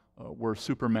we're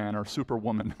Superman or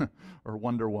Superwoman or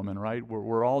Wonder Woman, right?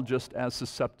 We're all just as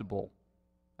susceptible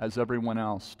as everyone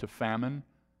else to famine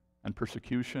and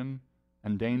persecution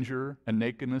and danger and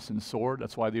nakedness and sword.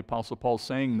 That's why the Apostle Paul's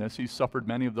saying this. He suffered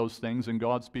many of those things, and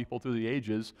God's people through the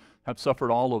ages have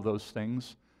suffered all of those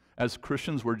things. As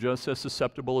Christians, we're just as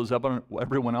susceptible as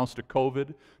everyone else to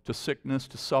COVID, to sickness,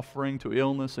 to suffering, to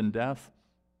illness and death.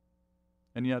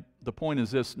 And yet, the point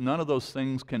is this: none of those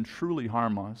things can truly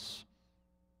harm us,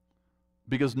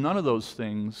 because none of those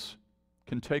things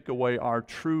can take away our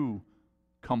true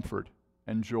comfort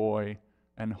and joy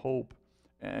and hope.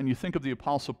 And you think of the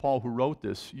Apostle Paul who wrote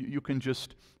this, you can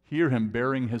just hear him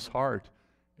bearing his heart.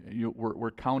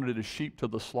 We're counted as sheep to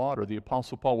the slaughter. The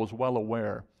Apostle Paul was well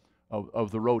aware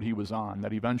of the road he was on,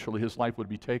 that eventually his life would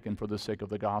be taken for the sake of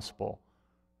the gospel.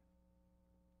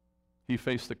 He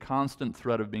faced the constant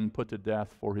threat of being put to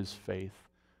death for his faith.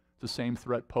 The same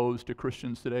threat posed to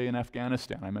Christians today in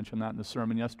Afghanistan. I mentioned that in the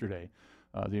sermon yesterday.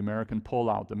 The American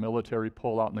pullout, the military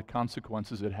pullout, and the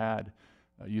consequences it had.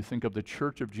 You think of the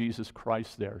Church of Jesus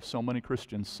Christ there. So many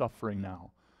Christians suffering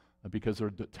now because the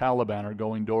Taliban are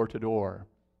going door to door,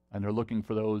 and they're looking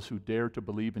for those who dare to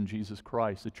believe in Jesus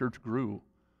Christ. The church grew.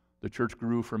 The church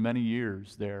grew for many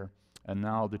years there, and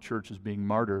now the church is being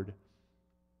martyred.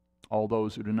 All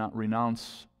those who do not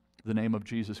renounce the name of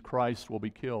Jesus Christ will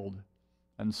be killed.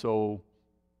 And so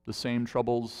the same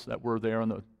troubles that were there in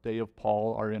the day of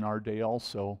Paul are in our day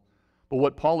also. But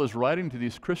what Paul is writing to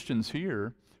these Christians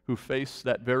here who face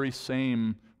that very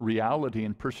same reality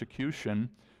and persecution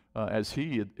as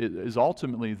he is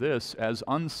ultimately this: as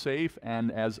unsafe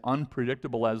and as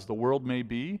unpredictable as the world may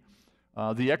be,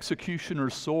 the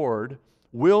executioner's sword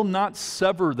will not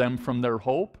sever them from their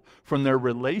hope, from their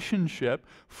relationship,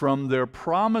 from their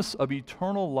promise of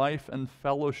eternal life and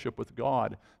fellowship with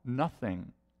God.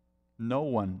 Nothing, no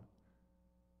one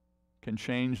can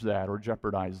change that or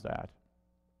jeopardize that.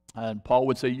 And Paul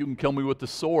would say, you can kill me with the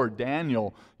sword.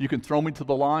 Daniel, you can throw me to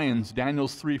the lions.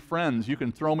 Daniel's 3 friends, you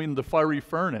can throw me in the fiery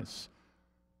furnace.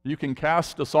 You can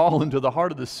cast us all into the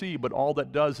heart of the sea, but all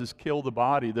that does is kill the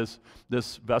body, this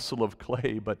vessel of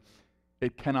clay, but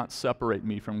it cannot separate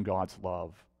me from God's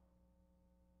love.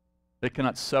 It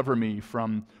cannot sever me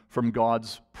from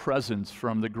God's presence,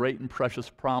 from the great and precious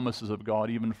promises of God,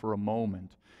 even for a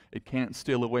moment. It can't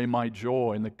steal away my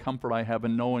joy and the comfort I have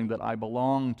in knowing that I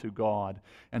belong to God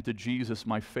and to Jesus,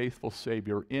 my faithful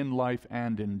Savior, in life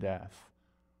and in death,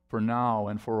 for now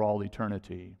and for all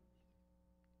eternity.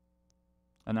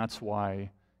 And that's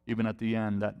why, even at the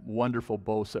end, that wonderful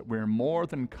boast that we're more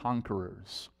than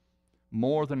conquerors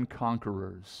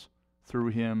through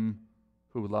Him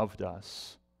who loved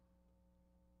us.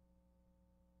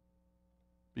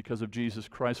 Because of Jesus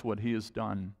Christ, what He has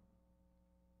done.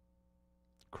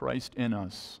 Christ in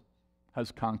us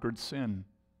has conquered sin.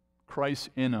 Christ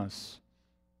in us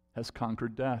has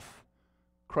conquered death.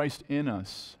 Christ in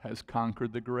us has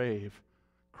conquered the grave.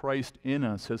 Christ in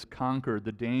us has conquered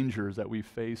the dangers that we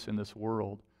face in this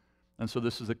world. And so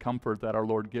this is the comfort that our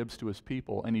Lord gives to His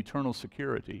people, an eternal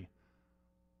security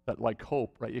that, like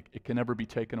hope, right, it can never be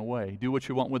taken away. Do what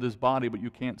you want with His body, but you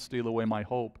can't steal away my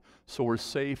hope. So we're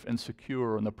safe and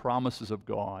secure in the promises of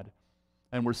God.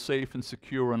 And we're safe and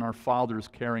secure in our Father's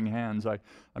caring hands. I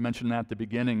mentioned that at the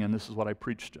beginning, and this is what I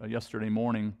preached yesterday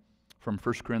morning from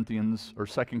 2 Corinthians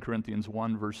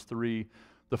 1, verse 3.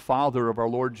 The Father of our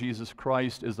Lord Jesus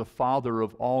Christ is the Father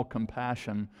of all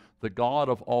compassion, the God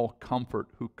of all comfort,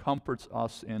 who comforts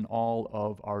us in all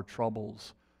of our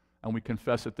troubles. And we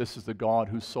confess that this is the God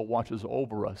who so watches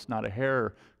over us. Not a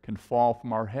hair can fall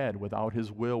from our head without His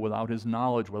will, without His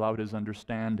knowledge, without His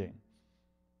understanding.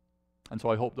 And so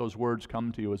I hope those words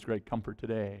come to you as great comfort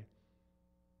today.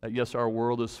 That yes, our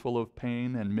world is full of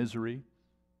pain and misery,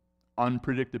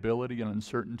 unpredictability and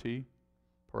uncertainty.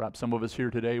 Perhaps some of us here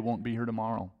today won't be here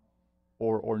tomorrow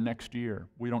or next year.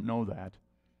 We don't know that.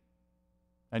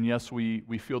 And yes, we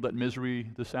feel that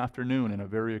misery this afternoon in a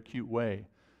very acute way,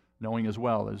 knowing as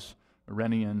well as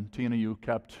Rennie and Tina, you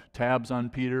kept tabs on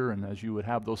Peter, and as you would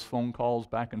have those phone calls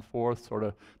back and forth, sort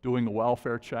of doing a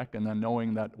welfare check, and then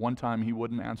knowing that one time he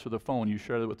wouldn't answer the phone. You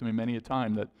shared it with me many a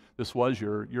time that this was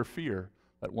your fear,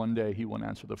 that one day he wouldn't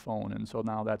answer the phone, and so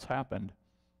now that's happened.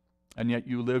 And yet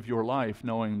you live your life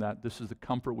knowing that this is the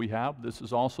comfort we have, this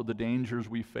is also the dangers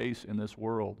we face in this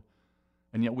world.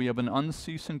 And yet we have an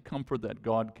unceasing comfort that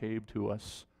God gave to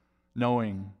us,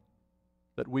 knowing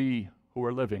that we who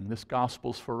are living, this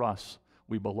gospel's for us.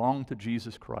 We belong to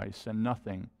Jesus Christ, and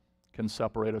nothing can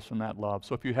separate us from that love.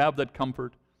 So if you have that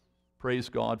comfort, praise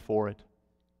God for it.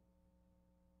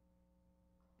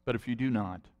 But if you do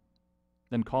not,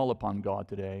 then call upon God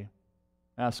today.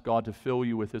 Ask God to fill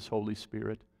you with His Holy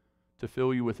Spirit, to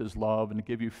fill you with His love, and to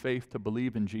give you faith to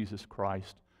believe in Jesus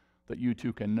Christ, that you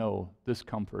too can know this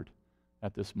comfort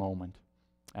at this moment.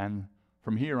 And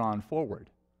from here on forward,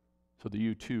 so that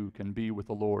you too can be with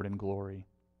the Lord in glory.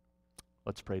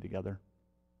 Let's pray together.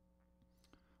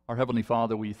 Our Heavenly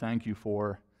Father, we thank you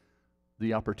for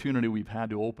the opportunity we've had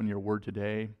to open your word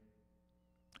today.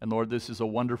 And Lord, this is a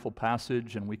wonderful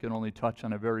passage, and we can only touch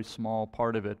on a very small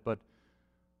part of it, but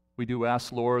we do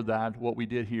ask, Lord, that what we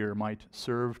did here might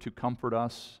serve to comfort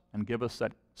us and give us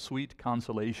that sweet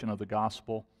consolation of the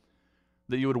gospel,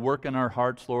 that you would work in our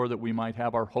hearts, Lord, that we might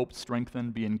have our hope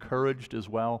strengthened, be encouraged as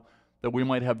well, that we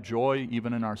might have joy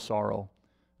even in our sorrow.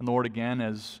 And Lord, again,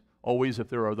 as always, if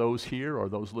there are those here or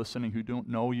those listening who don't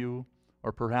know you,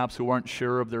 or perhaps who aren't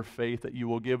sure of their faith, that you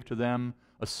will give to them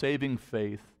a saving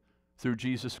faith through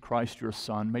Jesus Christ, your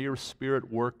Son. May your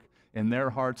Spirit work in their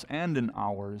hearts and in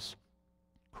ours,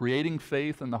 creating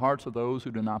faith in the hearts of those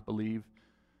who do not believe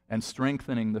and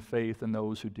strengthening the faith in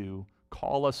those who do.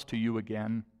 Call us to you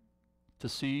again to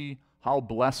see how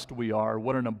blessed we are,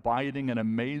 what an abiding and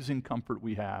amazing comfort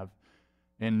we have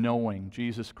in knowing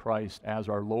Jesus Christ as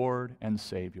our Lord and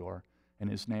Savior. In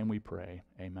His name we pray.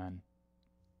 Amen.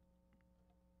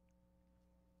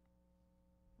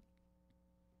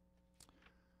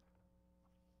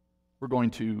 We're going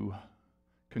to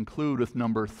conclude with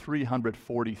number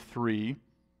 343.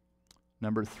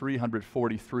 Number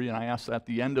 343, and I ask at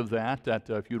the end of that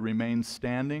if you'd remain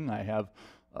standing, I have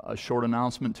a short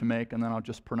announcement to make, and then I'll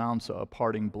just pronounce a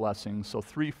parting blessing. So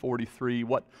 343,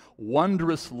 what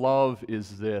wondrous love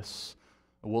is this?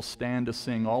 We'll stand to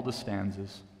sing all the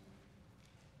stanzas.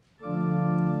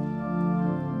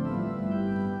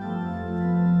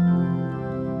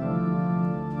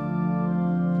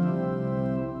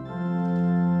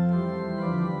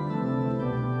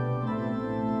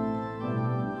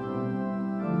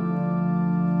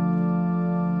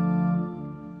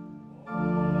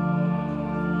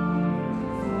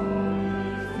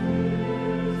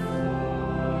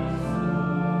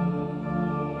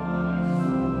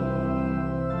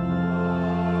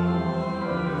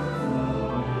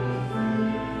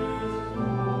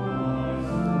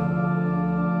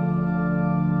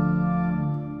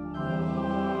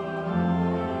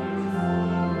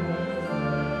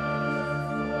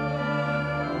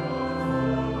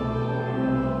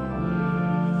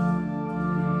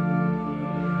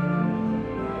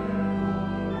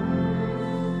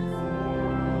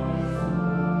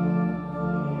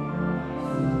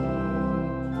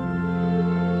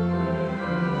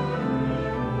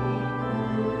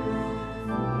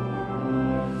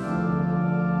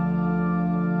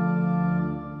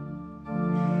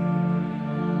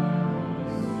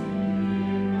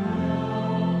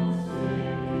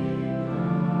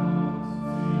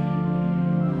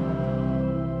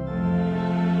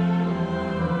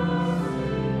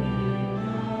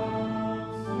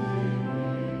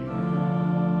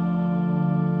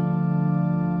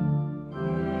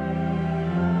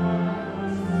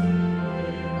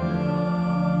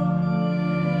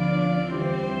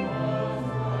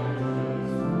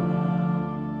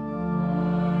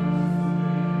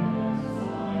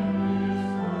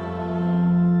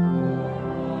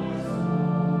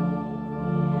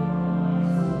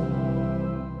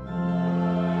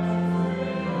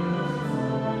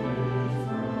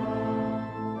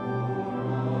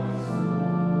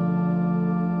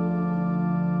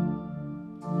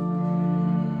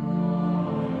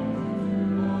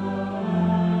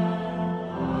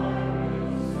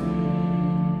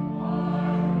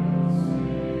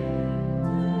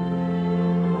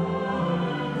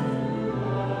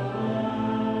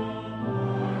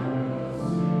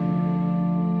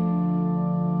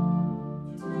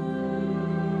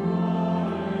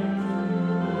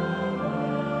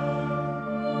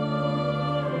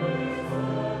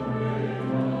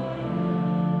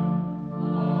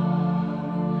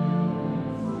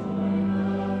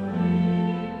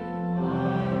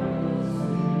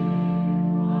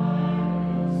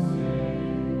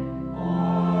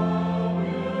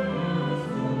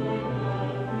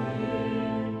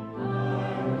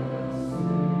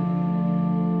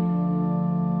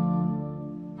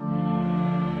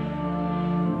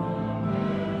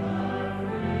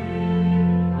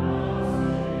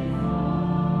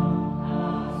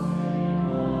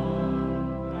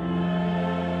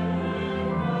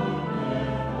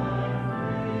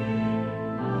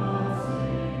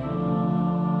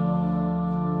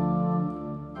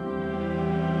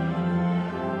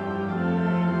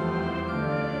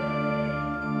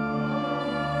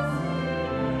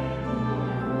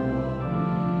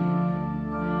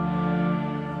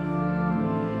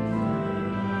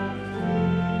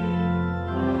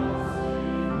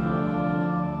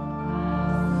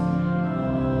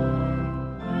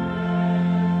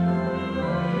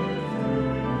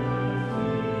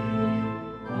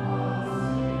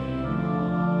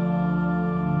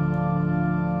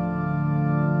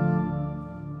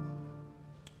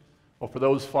 For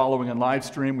those following on live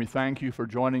stream, we thank you for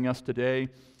joining us today.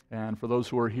 And for those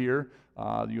who are here,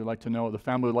 you'd like to know, the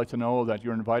family would like to know that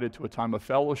you're invited to a time of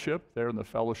fellowship there in the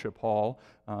fellowship hall.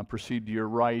 Proceed to your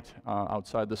right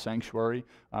outside the sanctuary.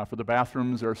 For the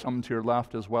bathrooms, there are some to your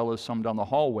left as well as some down the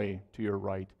hallway to your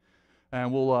right.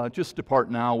 And we'll just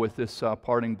depart now with this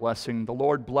parting blessing. The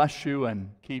Lord bless you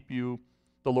and keep you.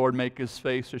 The Lord make his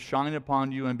face to shine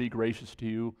upon you and be gracious to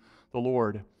you. The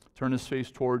Lord turn his face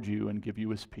toward you and give you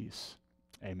his peace.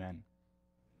 Amen.